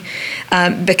story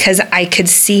because I could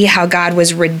see how God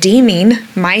was redeeming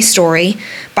my story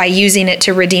by using it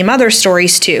to redeem other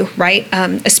stories too, right?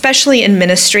 Especially in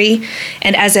ministry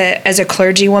and as a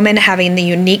clergy woman, having the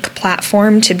unique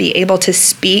platform to be able to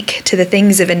speak to the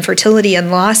things of infertility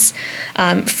and loss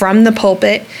from the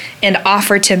pulpit and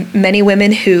offer to many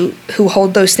women who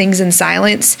hold those things in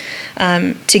silence,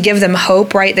 to give them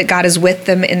hope, right? That God is with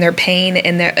them in their pain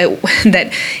and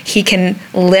that He can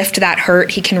lift that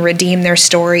hurt, He can redeem their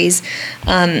stories.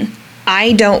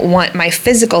 I don't want my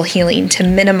physical healing to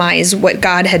minimize what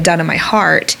God had done in my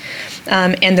heart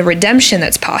and the redemption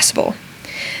that's possible.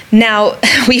 Now,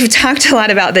 we've talked a lot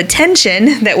about the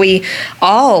tension that we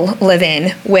all live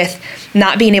in with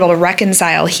not being able to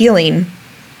reconcile healing.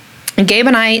 Gabe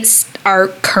and I are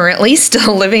currently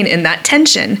still living in that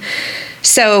tension.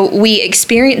 So we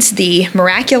experienced the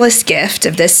miraculous gift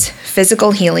of this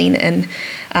physical healing and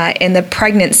in the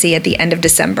pregnancy at the end of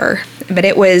December. But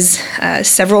it was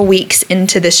several weeks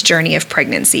into this journey of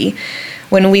pregnancy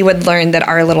when we would learn that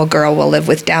our little girl will live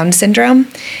with Down syndrome.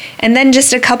 And then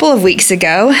just a couple of weeks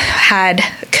ago had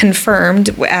confirmed,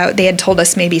 they had told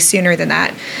us maybe sooner than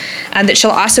that, that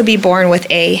she'll also be born with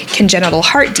a congenital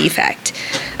heart defect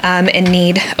and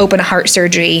need open heart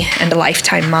surgery and a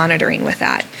lifetime monitoring with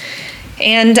that.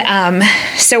 And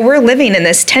so we're living in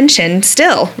this tension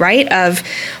still, right? Of,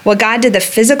 well, God did the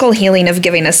physical healing of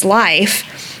giving us life,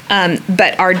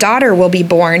 but our daughter will be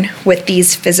born with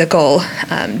these physical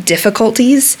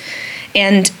difficulties,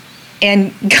 and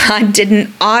God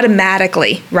didn't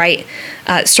automatically, right,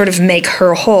 sort of make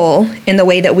her whole in the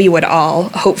way that we would all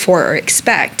hope for or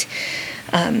expect.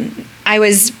 I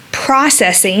was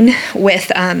processing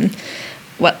with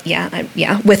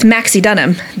with Maxie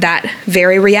Dunham, that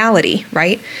very reality,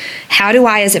 right? How do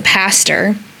I, as a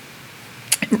pastor,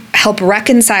 help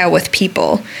reconcile with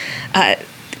people,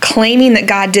 claiming that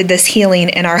God did this healing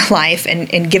in our life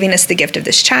and giving us the gift of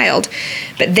this child,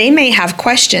 but they may have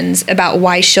questions about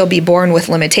why she'll be born with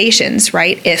limitations,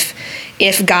 right? If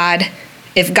God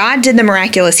did the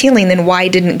miraculous healing, then why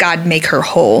didn't God make her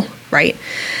whole, right?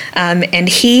 And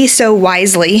he so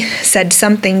wisely said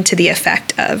something to the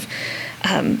effect of,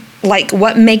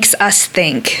 what makes us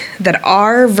think that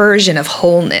our version of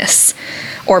wholeness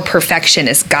or perfection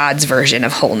is God's version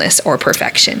of wholeness or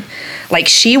perfection. Like,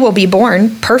 she will be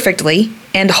born perfectly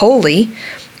and wholly,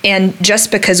 and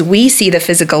just because we see the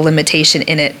physical limitation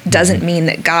in it doesn't mean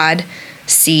that God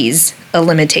sees a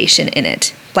limitation in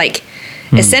it. Like,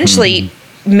 essentially,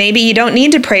 maybe you don't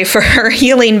need to pray for her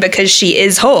healing because she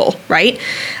is whole, right?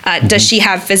 Does she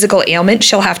have physical ailment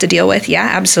she'll have to deal with? Yeah,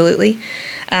 absolutely.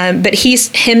 But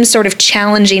him sort of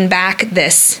challenging back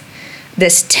this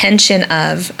tension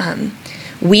of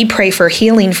we pray for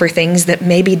healing for things that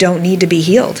maybe don't need to be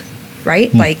healed,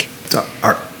 right? Like,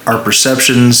 our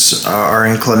perceptions, our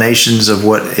inclinations of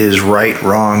what is right,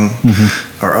 wrong,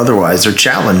 or otherwise are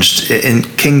challenged in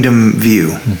kingdom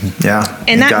view. Yeah,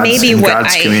 and that may be what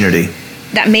God's community.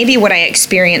 That may be what I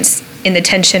experienced in the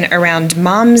tension around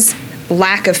Mom's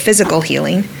lack of physical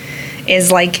healing.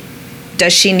 Is like,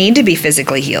 does she need to be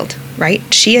physically healed, right?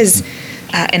 She is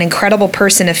an incredible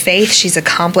person of faith. She's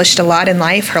accomplished a lot in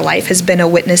life. Her life has been a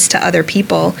witness to other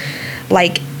people.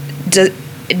 Like,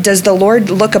 does the Lord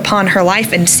look upon her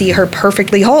life and see her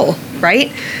perfectly whole, right?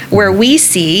 Where we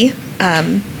see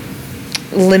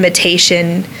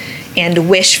limitation and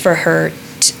wish for her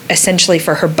essentially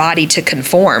for her body to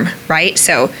conform, right?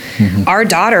 So our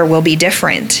daughter will be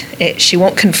different. She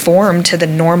won't conform to the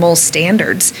normal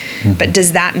standards. But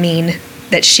does that mean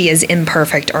that she is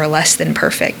imperfect or less than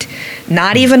perfect?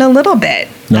 Not even a little bit.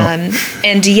 No.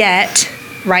 And yet,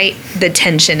 right, the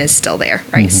tension is still there,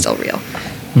 right? Still real.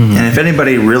 And if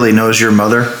anybody really knows your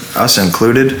mother, us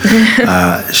included,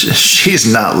 she's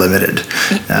not limited.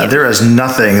 There is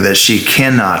nothing that she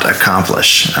cannot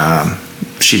accomplish.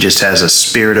 She just has a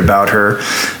spirit about her.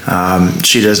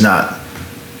 She does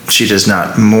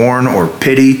not mourn or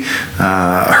pity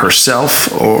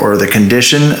herself or the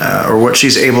condition or what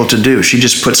she's able to do. She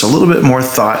just puts a little bit more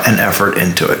thought and effort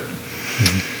into it.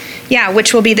 Yeah,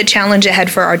 which will be the challenge ahead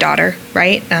for our daughter,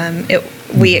 right?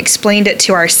 We explained it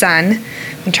to our son.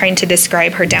 I'm trying to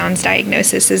describe her Down's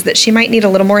diagnosis is that she might need a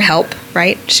little more help,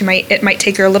 right? It might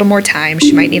take her a little more time.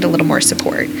 She might need a little more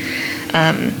support.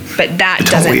 But that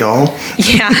doesn't. Don't we all?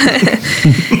 Yeah,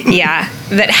 yeah.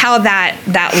 But how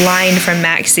that line from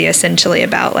Maxie essentially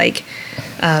about like,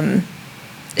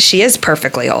 she is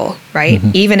perfectly whole, right?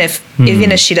 Even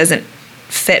if she doesn't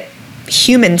fit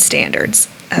human standards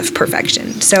of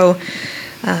perfection. So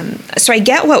I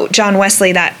get what John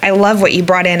Wesley, that I love what you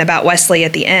brought in about Wesley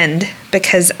at the end,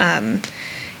 because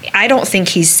I don't think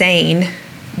he's saying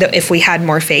that if we had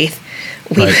more faith,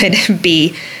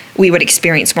 we would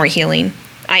experience more healing.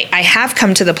 I have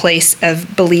come to the place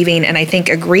of believing, and I think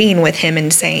agreeing with him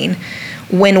in saying,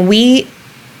 when we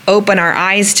open our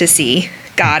eyes to see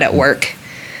God at work,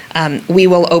 we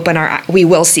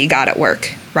will see God at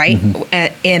work, right?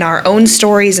 In our own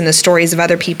stories and the stories of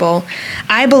other people.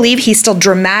 I believe he's still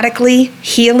dramatically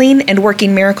healing and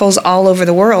working miracles all over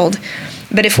the world.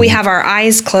 But if we have our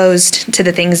eyes closed to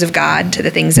the things of God, to the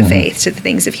things of faith, to the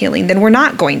things of healing, then we're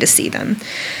not going to see them.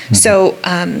 So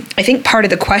I think part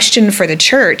of the question for the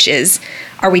church is,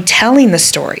 are we telling the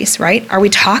stories, right? Are we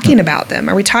talking about them?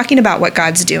 Are we talking about what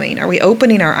God's doing? Are we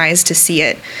opening our eyes to see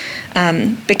it?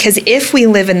 Because if we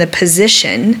live in the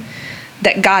position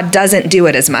that God doesn't do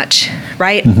it as much,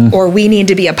 right? Or we need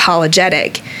to be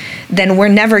apologetic, then we're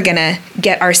never going to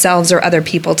get ourselves or other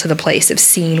people to the place of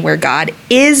seeing where God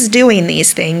is doing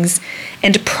these things,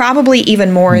 and probably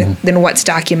even more than what's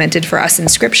documented for us in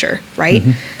Scripture, right?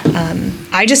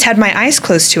 I just had my eyes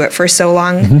closed to it for so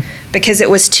long because it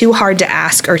was too hard to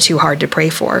ask or too hard to pray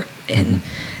for. And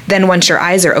then once your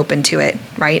eyes are open to it,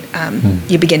 right,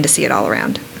 you begin to see it all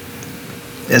around.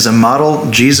 As a model,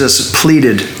 Jesus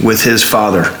pleaded with his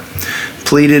Father,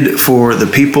 pleaded for the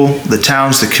people, the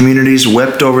towns, the communities,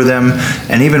 wept over them,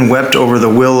 and even wept over the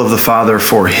will of the Father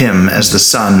for him as the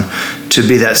Son to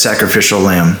be that sacrificial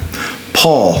lamb.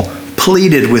 Paul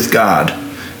pleaded with God,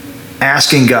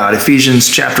 asking God, Ephesians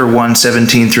chapter 1,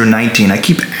 17 through 19, I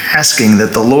keep asking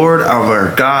that the Lord of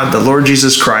our God, the Lord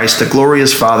Jesus Christ, the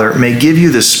glorious Father, may give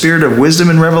you the spirit of wisdom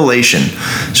and revelation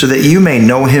so that you may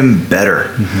know him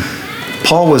better.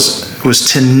 Paul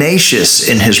was tenacious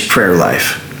in his prayer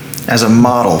life as a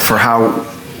model for how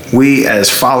we as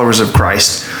followers of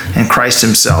Christ and Christ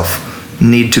himself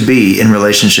need to be in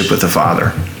relationship with the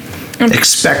Father,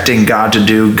 expecting God to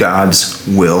do God's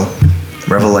will,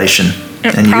 revelation,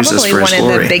 and use us for his glory. Probably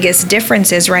one of the biggest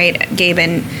differences, right, Gabe,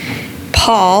 in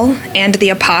Paul and the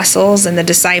apostles and the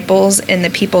disciples and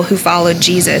the people who followed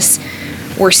Jesus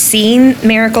were seeing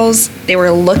miracles. They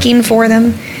were looking for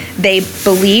them. They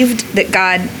believed that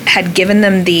God had given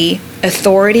them the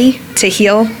authority to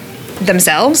heal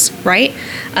themselves, right?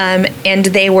 And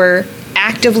they were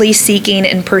actively seeking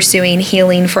and pursuing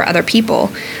healing for other people.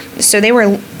 So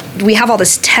we have all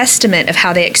this testament of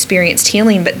how they experienced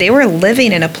healing, but they were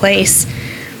living in a place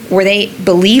where they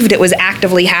believed it was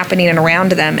actively happening and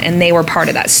around them, and they were part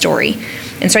of that story.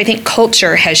 And so I think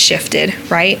culture has shifted,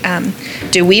 right?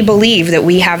 Do we believe that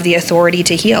we have the authority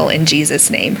to heal in Jesus'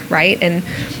 name, right? And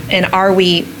are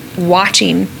we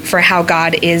watching for how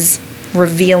God is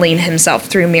revealing himself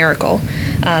through miracle?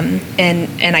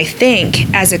 And I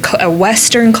think as a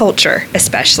Western culture,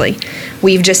 especially,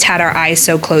 we've just had our eyes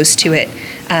so close to it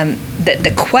that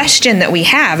the question that we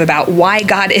have about why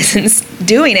God isn't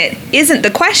doing it isn't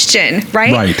the question,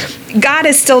 right? Right. God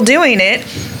is still doing it.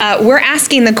 We're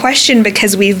asking the question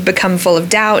because we've become full of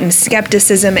doubt and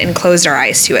skepticism and closed our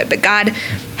eyes to it. But God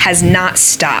has not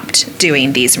stopped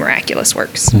doing these miraculous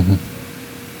works.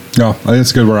 No, I think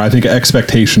that's a good word. I think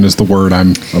expectation is the word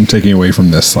I'm taking away from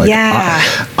this. Like,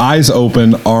 eyes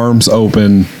open, arms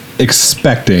open,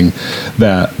 expecting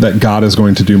that God is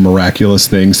going to do miraculous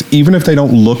things, even if they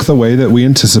don't look the way that we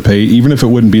anticipate, even if it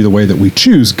wouldn't be the way that we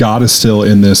choose. God is still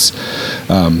in this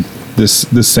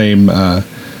same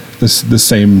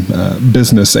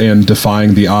business and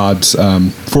defying the odds.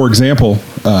 For example,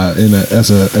 as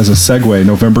a segue,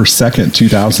 November 2nd,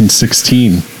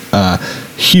 2016.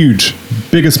 Huge,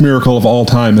 biggest miracle of all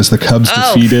time as the Cubs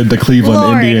defeated the Cleveland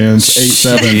Lord. Indians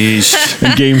 8-7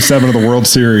 in Game 7 of the World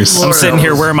Series. I'm sitting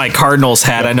here wearing my Cardinals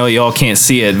hat. I know y'all can't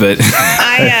see it, but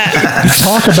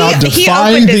Talk about he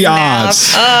defying opened his the mouth.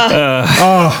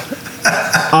 odds.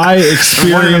 I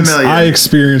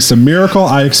experienced a miracle.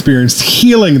 I experienced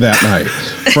healing that night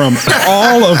from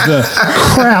all of the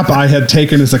crap I had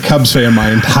taken as a Cubs fan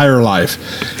my entire life.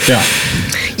 Yeah.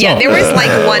 Yeah, there was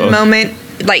like one moment,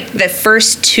 like the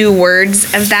first two words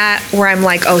of that, where I'm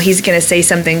like, oh, he's going to say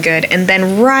something good. And then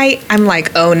I'm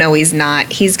like, oh, no, he's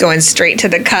not. He's going straight to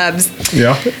the Cubs.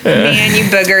 Yeah. Man, you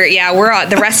booger. Yeah, we're all,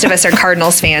 the rest of us are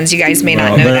Cardinals fans. You guys may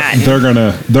not know that.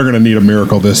 They're gonna need a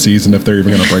miracle this season if they're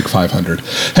even gonna break 500.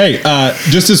 Hey,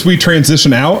 just as we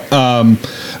transition out,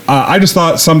 I just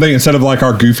thought something instead of like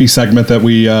our goofy segment that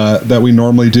we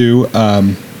normally do.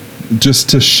 Just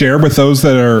to share with those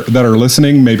that are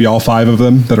listening, maybe all 5 of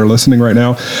them that are listening right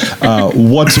now,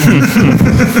 what's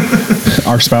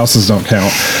our spouses don't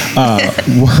count.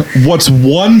 What's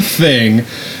one thing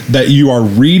that you are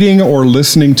reading or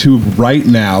listening to right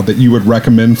now that you would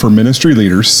recommend for ministry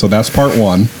leaders? So that's part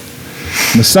 1. And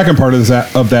the second part of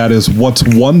that is what's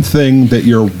one thing that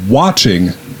you're watching,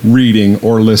 reading,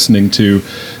 or listening to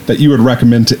that you would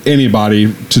recommend to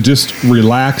anybody to just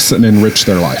relax and enrich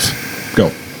their life?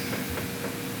 Go.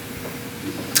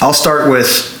 I'll start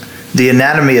with The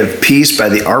Anatomy of Peace by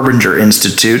the Arbinger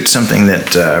Institute, something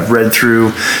that I've read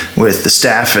through with the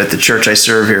staff at the church I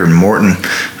serve here in Morton.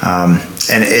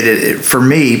 And it for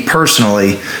me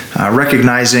personally,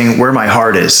 recognizing where my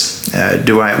heart is.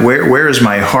 Where is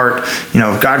my heart? You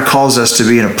know, if God calls us to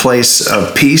be in a place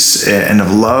of peace and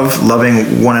of love,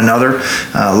 loving one another,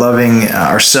 loving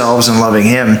ourselves and loving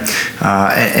Him,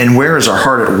 and where is our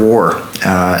heart at war?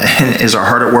 And is our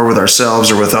heart at war with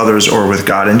ourselves or with others or with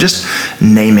God? And just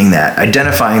naming that,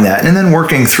 identifying that, and then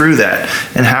working through that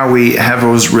and how we have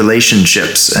those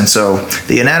relationships. And so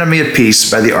The Anatomy of Peace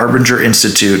by the Arbinger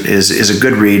Institute is a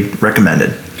good read, recommended.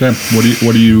 Okay.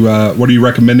 What are you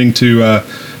recommending to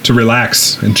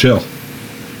relax and chill?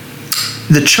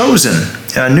 The Chosen,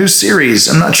 a new series.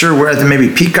 I'm not sure where, maybe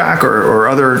Peacock or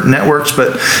other networks,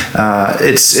 but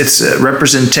it's a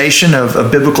representation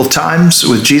of biblical times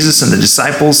with Jesus and the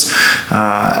disciples.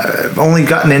 I've only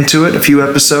gotten into it a few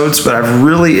episodes, but I've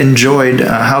really enjoyed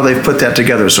how they've put that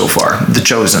together so far. The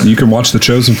Chosen. You can watch The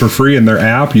Chosen for free in their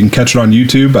app. You can catch it on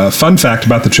YouTube. Fun fact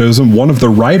about The Chosen: one of the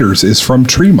writers is from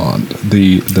Tremont,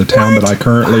 the town that I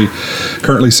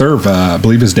currently serve. I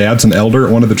believe his dad's an elder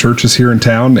at one of the churches here in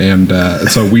town, and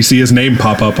so we see his name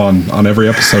pop up on every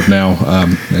episode now.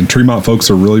 And Tremont folks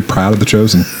are really proud of The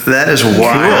Chosen. That is wild.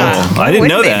 Cool. I didn't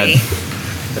know that. Maybe.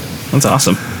 That's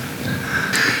awesome.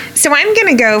 So I'm going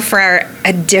to go for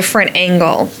a different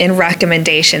angle in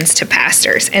recommendations to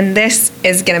pastors, and this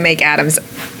is going to make Adam's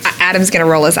going to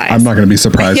roll his eyes. I'm not going to be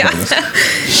surprised Yeah. by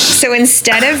this. So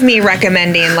instead of me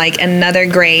recommending like another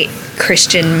great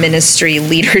Christian ministry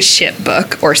leadership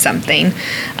book or something,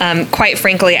 quite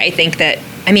frankly, I think that,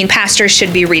 pastors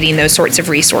should be reading those sorts of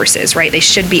resources, right? They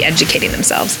should be educating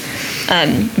themselves.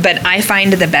 But I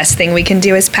find the best thing we can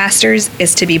do as pastors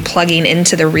is to be plugging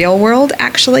into the real world,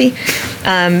 actually,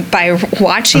 by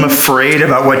watching. I'm afraid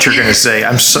about what you're going to say.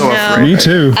 I'm so afraid. Me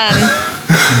too.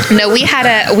 No, we had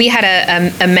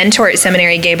a mentor at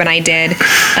seminary, Gabe and I did,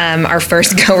 our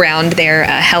first go round there,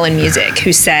 Helen Music,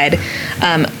 who said,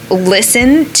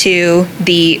 listen to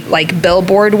the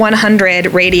Billboard 100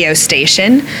 radio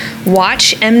station,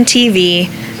 watch MTV,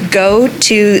 go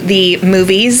to the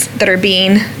movies that are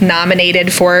being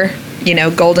nominated for,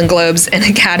 Golden Globes and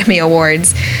Academy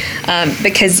Awards,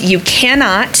 because you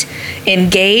cannot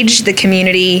engage the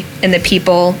community and the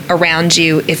people around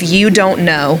you if you don't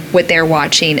know what they're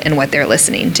watching and what they're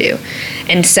listening to.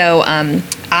 And so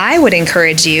I would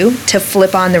encourage you to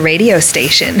flip on the radio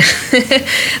station,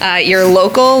 your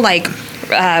local,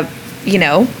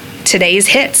 today's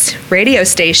hits radio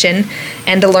station,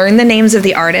 and to learn the names of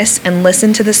the artists and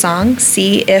listen to the songs,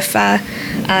 see if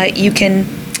you can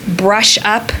brush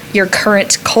up your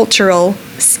current cultural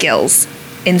skills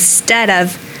instead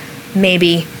of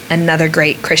maybe another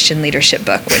great Christian leadership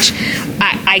book, which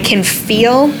I can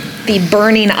feel the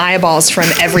burning eyeballs from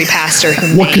every pastor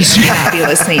who may not be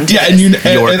listening to this.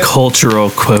 Your cultural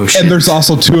quotient. And there's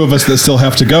also two of us that still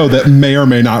have to go that may or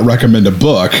may not recommend a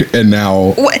book. And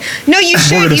now, no, you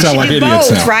should. We're gonna You sound should like do idiots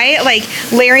both, now. right? Like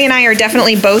Larry and I are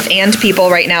definitely both and people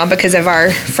right now because of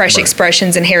our Fresh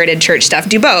Expressions and Heritage Church stuff.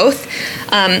 Do both.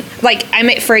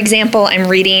 For example, I'm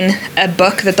reading a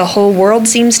book that the whole world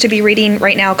seems to be reading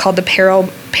right now called The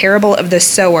Parable of the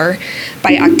Sower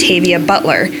by Octavia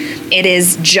Butler. It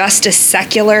is just a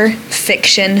secular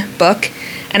fiction book,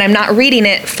 and I'm not reading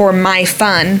it for my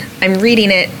fun. I'm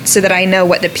reading it so that I know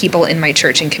what the people in my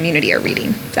church and community are reading,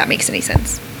 if that makes any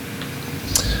sense.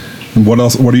 what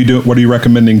else? What are you doing? What are you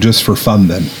recommending just for fun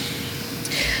then?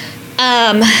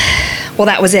 Well,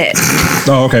 that was it.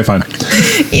 Oh, okay, fine.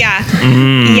 Yeah.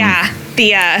 Yeah.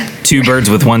 The Two birds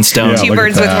with one stone. Yeah. two look at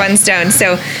birds with that. one stone.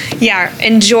 So, yeah,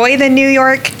 enjoy the New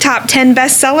York top 10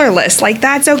 bestseller list. Like,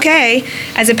 that's okay.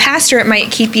 As a pastor, it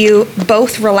might keep you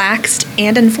both relaxed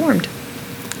and informed.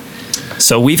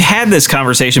 So we've had this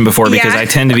conversation before because Yeah. I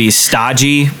tend to be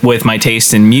stodgy with my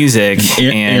taste in music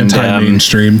and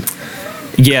Anti-mainstream.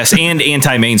 yes, and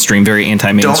anti-mainstream, very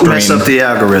anti-mainstream. Don't mess up the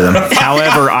algorithm.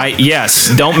 However,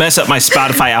 don't mess up my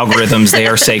Spotify algorithms. They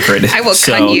are sacred. I will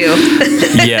cut you.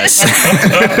 Yes.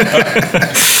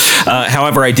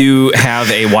 However, I do have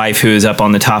a wife who is up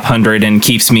on the top 100 and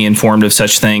keeps me informed of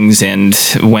such things. And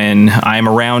when I'm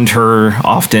around her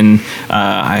often,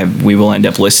 we will end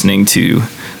up listening to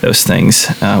those things,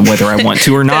 whether I want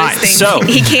to or not. Those things. So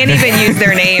He can't even use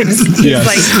their names.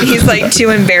 He's like too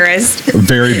embarrassed.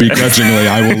 Very begrudgingly,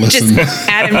 I will listen. Just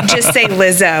Adam, just say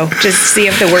Lizzo. Just see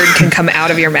if the word can come out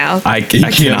of your mouth. I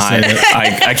can't cannot. say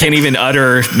it. I can't even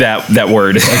utter that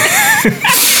word.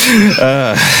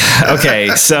 Okay,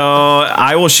 so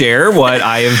I will share what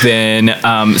I have been.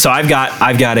 So I've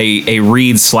got a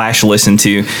read/listen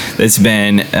to that's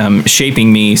been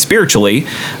shaping me spiritually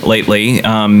lately.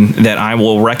 That I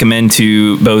will recommend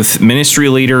to both ministry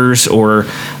leaders or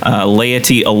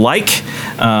laity alike.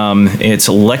 It's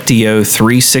Lectio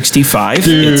 365.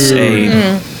 Dude. It's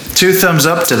a 2 thumbs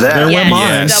up to that. There went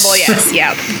mine. Yes. Double yes.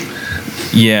 Yep.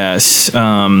 Yes.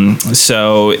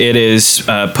 So it is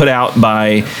put out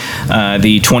by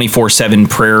the 24/7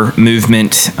 Prayer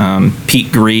Movement.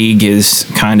 Pete Greig is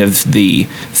kind of the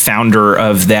founder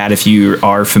of that, if you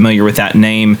are familiar with that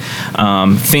name.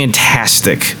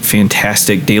 Fantastic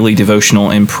daily devotional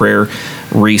and prayer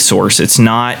resource. It's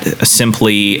not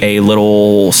simply a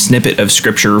little snippet of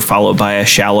scripture followed by a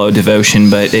shallow devotion,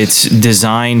 but it's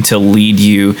designed to lead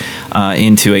you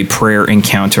into a prayer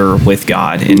encounter with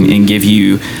God and give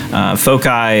you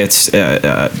foci. It's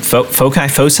foci.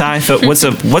 What's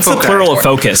the plural of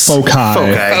focus? Foci.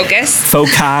 Focus.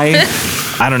 Foci.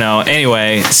 I don't know.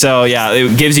 Anyway, so yeah,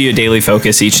 it gives you a daily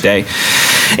focus each day,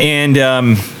 and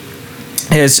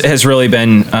has really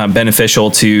been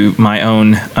beneficial to my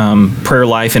own prayer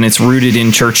life, and it's rooted in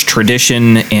church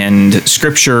tradition and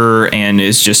scripture, and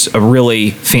is just a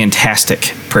really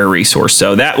fantastic prayer resource.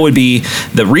 So that would be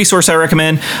the resource I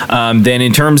recommend. Then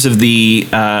in terms of the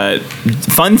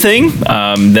fun thing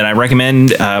that I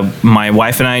recommend, my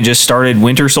wife and I just started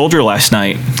Winter Soldier last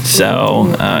night.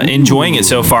 So enjoying it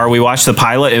so far. We watched the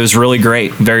pilot. It was really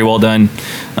great. Very well done.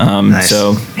 Nice.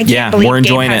 So I can't yeah, believe we're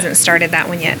enjoying Gabe it. hasn't started that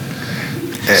one yet.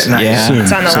 Nice. Yeah. Soon.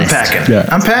 It's on the I'm list. packing. Yeah.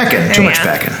 I'm packing. Too much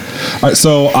Yeah. packing. All right,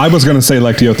 so I was going to say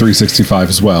Lectio 365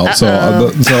 as well. So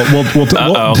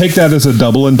we'll take that as a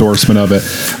double endorsement of it.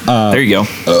 There you go.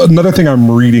 Another thing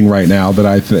I'm reading right now that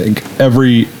I think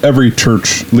every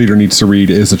church leader needs to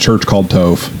read is A Church Called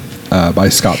Tov by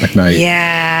Scott McKnight.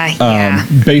 Yeah.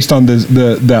 Based on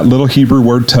that little Hebrew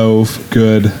word tov,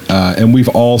 good, and we've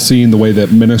all seen the way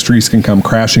that ministries can come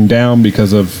crashing down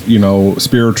because of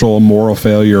spiritual and moral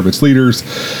failure of its leaders.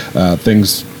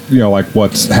 Things like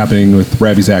what's happening with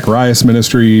Rabbi Zacharias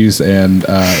Ministries and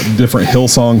different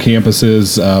Hillsong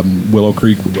campuses. Willow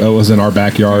Creek was in our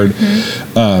backyard.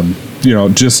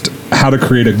 Just how to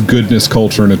create a goodness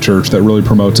culture in a church that really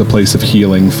promotes a place of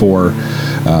healing for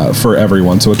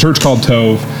everyone. So A Church Called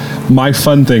Tov. My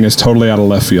fun thing is totally out of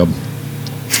left field.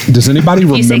 Does anybody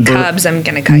remember? You say Cubs, I'm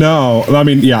gonna cut. No, I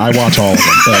mean, yeah, I watch all of them.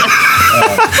 But,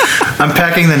 I'm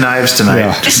packing the knives tonight.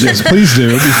 yeah, yes, please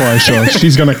do before I show.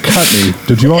 She's gonna cut me.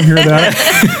 Did you all hear that?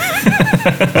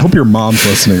 I hope your mom's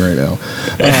listening right now.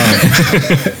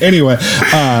 Anyway,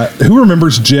 who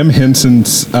remembers Jim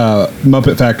Henson's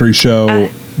Muppet Factory show,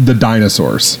 The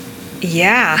Dinosaurs?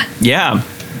 Yeah. Yeah.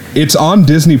 It's on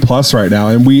Disney Plus right now,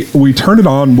 and we turned it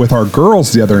on with our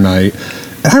girls the other night,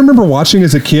 I remember watching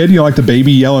as a kid, like the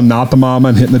baby yelling "not the mama"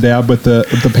 and hitting the dad with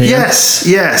the pan.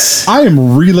 Yes. I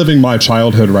am reliving my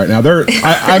childhood right now.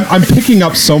 I'm picking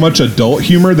up so much adult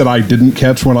humor that I didn't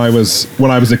catch when I was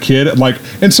a kid, like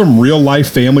in some real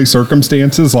life family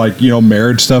circumstances, like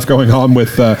marriage stuff going on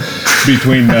with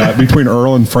between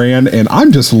Earl and Fran, and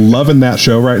I'm just loving that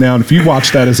show right now. And if you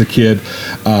watched that as a kid,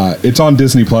 it's on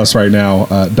Disney Plus right now.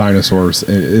 Dinosaurs,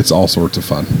 it's all sorts of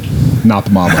fun. Not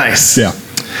the mama. Nice. Yeah.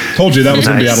 Told you that was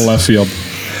going to be out of left field.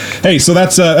 Hey, so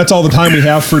that's all the time we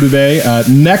have for today.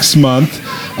 Next month,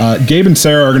 Gabe and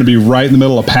Sarah are going to be right in the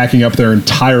middle of packing up their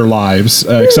entire lives,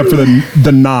 except for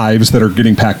the knives that are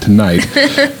getting packed tonight.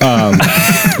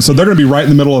 So they're going to be right in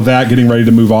the middle of that, getting ready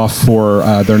to move off for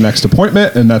their next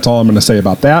appointment, and that's all I'm going to say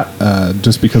about that,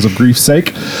 just because of grief's sake.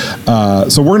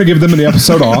 So we're going to give them the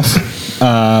episode off.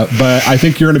 But I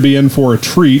think you're going to be in for a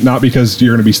treat, not because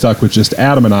you're going to be stuck with just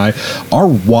Adam and I. Our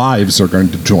wives are going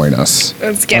to join us.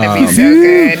 It's going to be so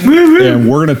good. And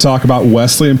we're going to talk about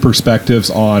Wesleyan perspectives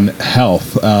on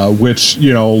health, which,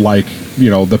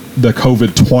 the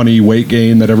COVID-20 weight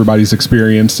gain that everybody's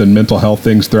experienced and mental health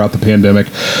things throughout the pandemic.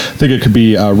 I think it could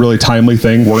be a really timely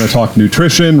thing. We're going to talk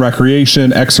nutrition,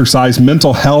 recreation, exercise,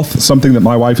 mental health, something that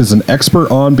my wife is an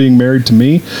expert on, being married to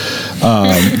me.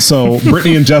 So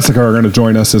Brittany and Jessica are going to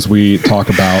join us as we talk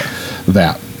about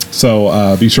that.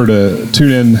 So be sure to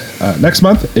tune in next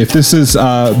month. If this has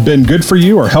been good for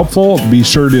you or helpful, be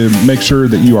sure to make sure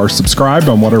that you are subscribed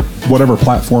on whatever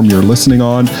platform you're listening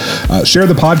on. Share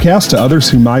the podcast to others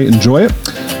who might enjoy it.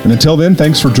 And until then,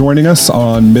 thanks for joining us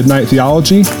on Midnight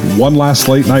Theology. One last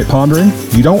late night pondering.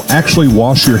 You don't actually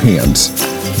wash your hands.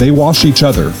 They wash each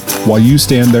other while you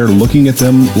stand there looking at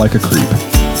them like a creep.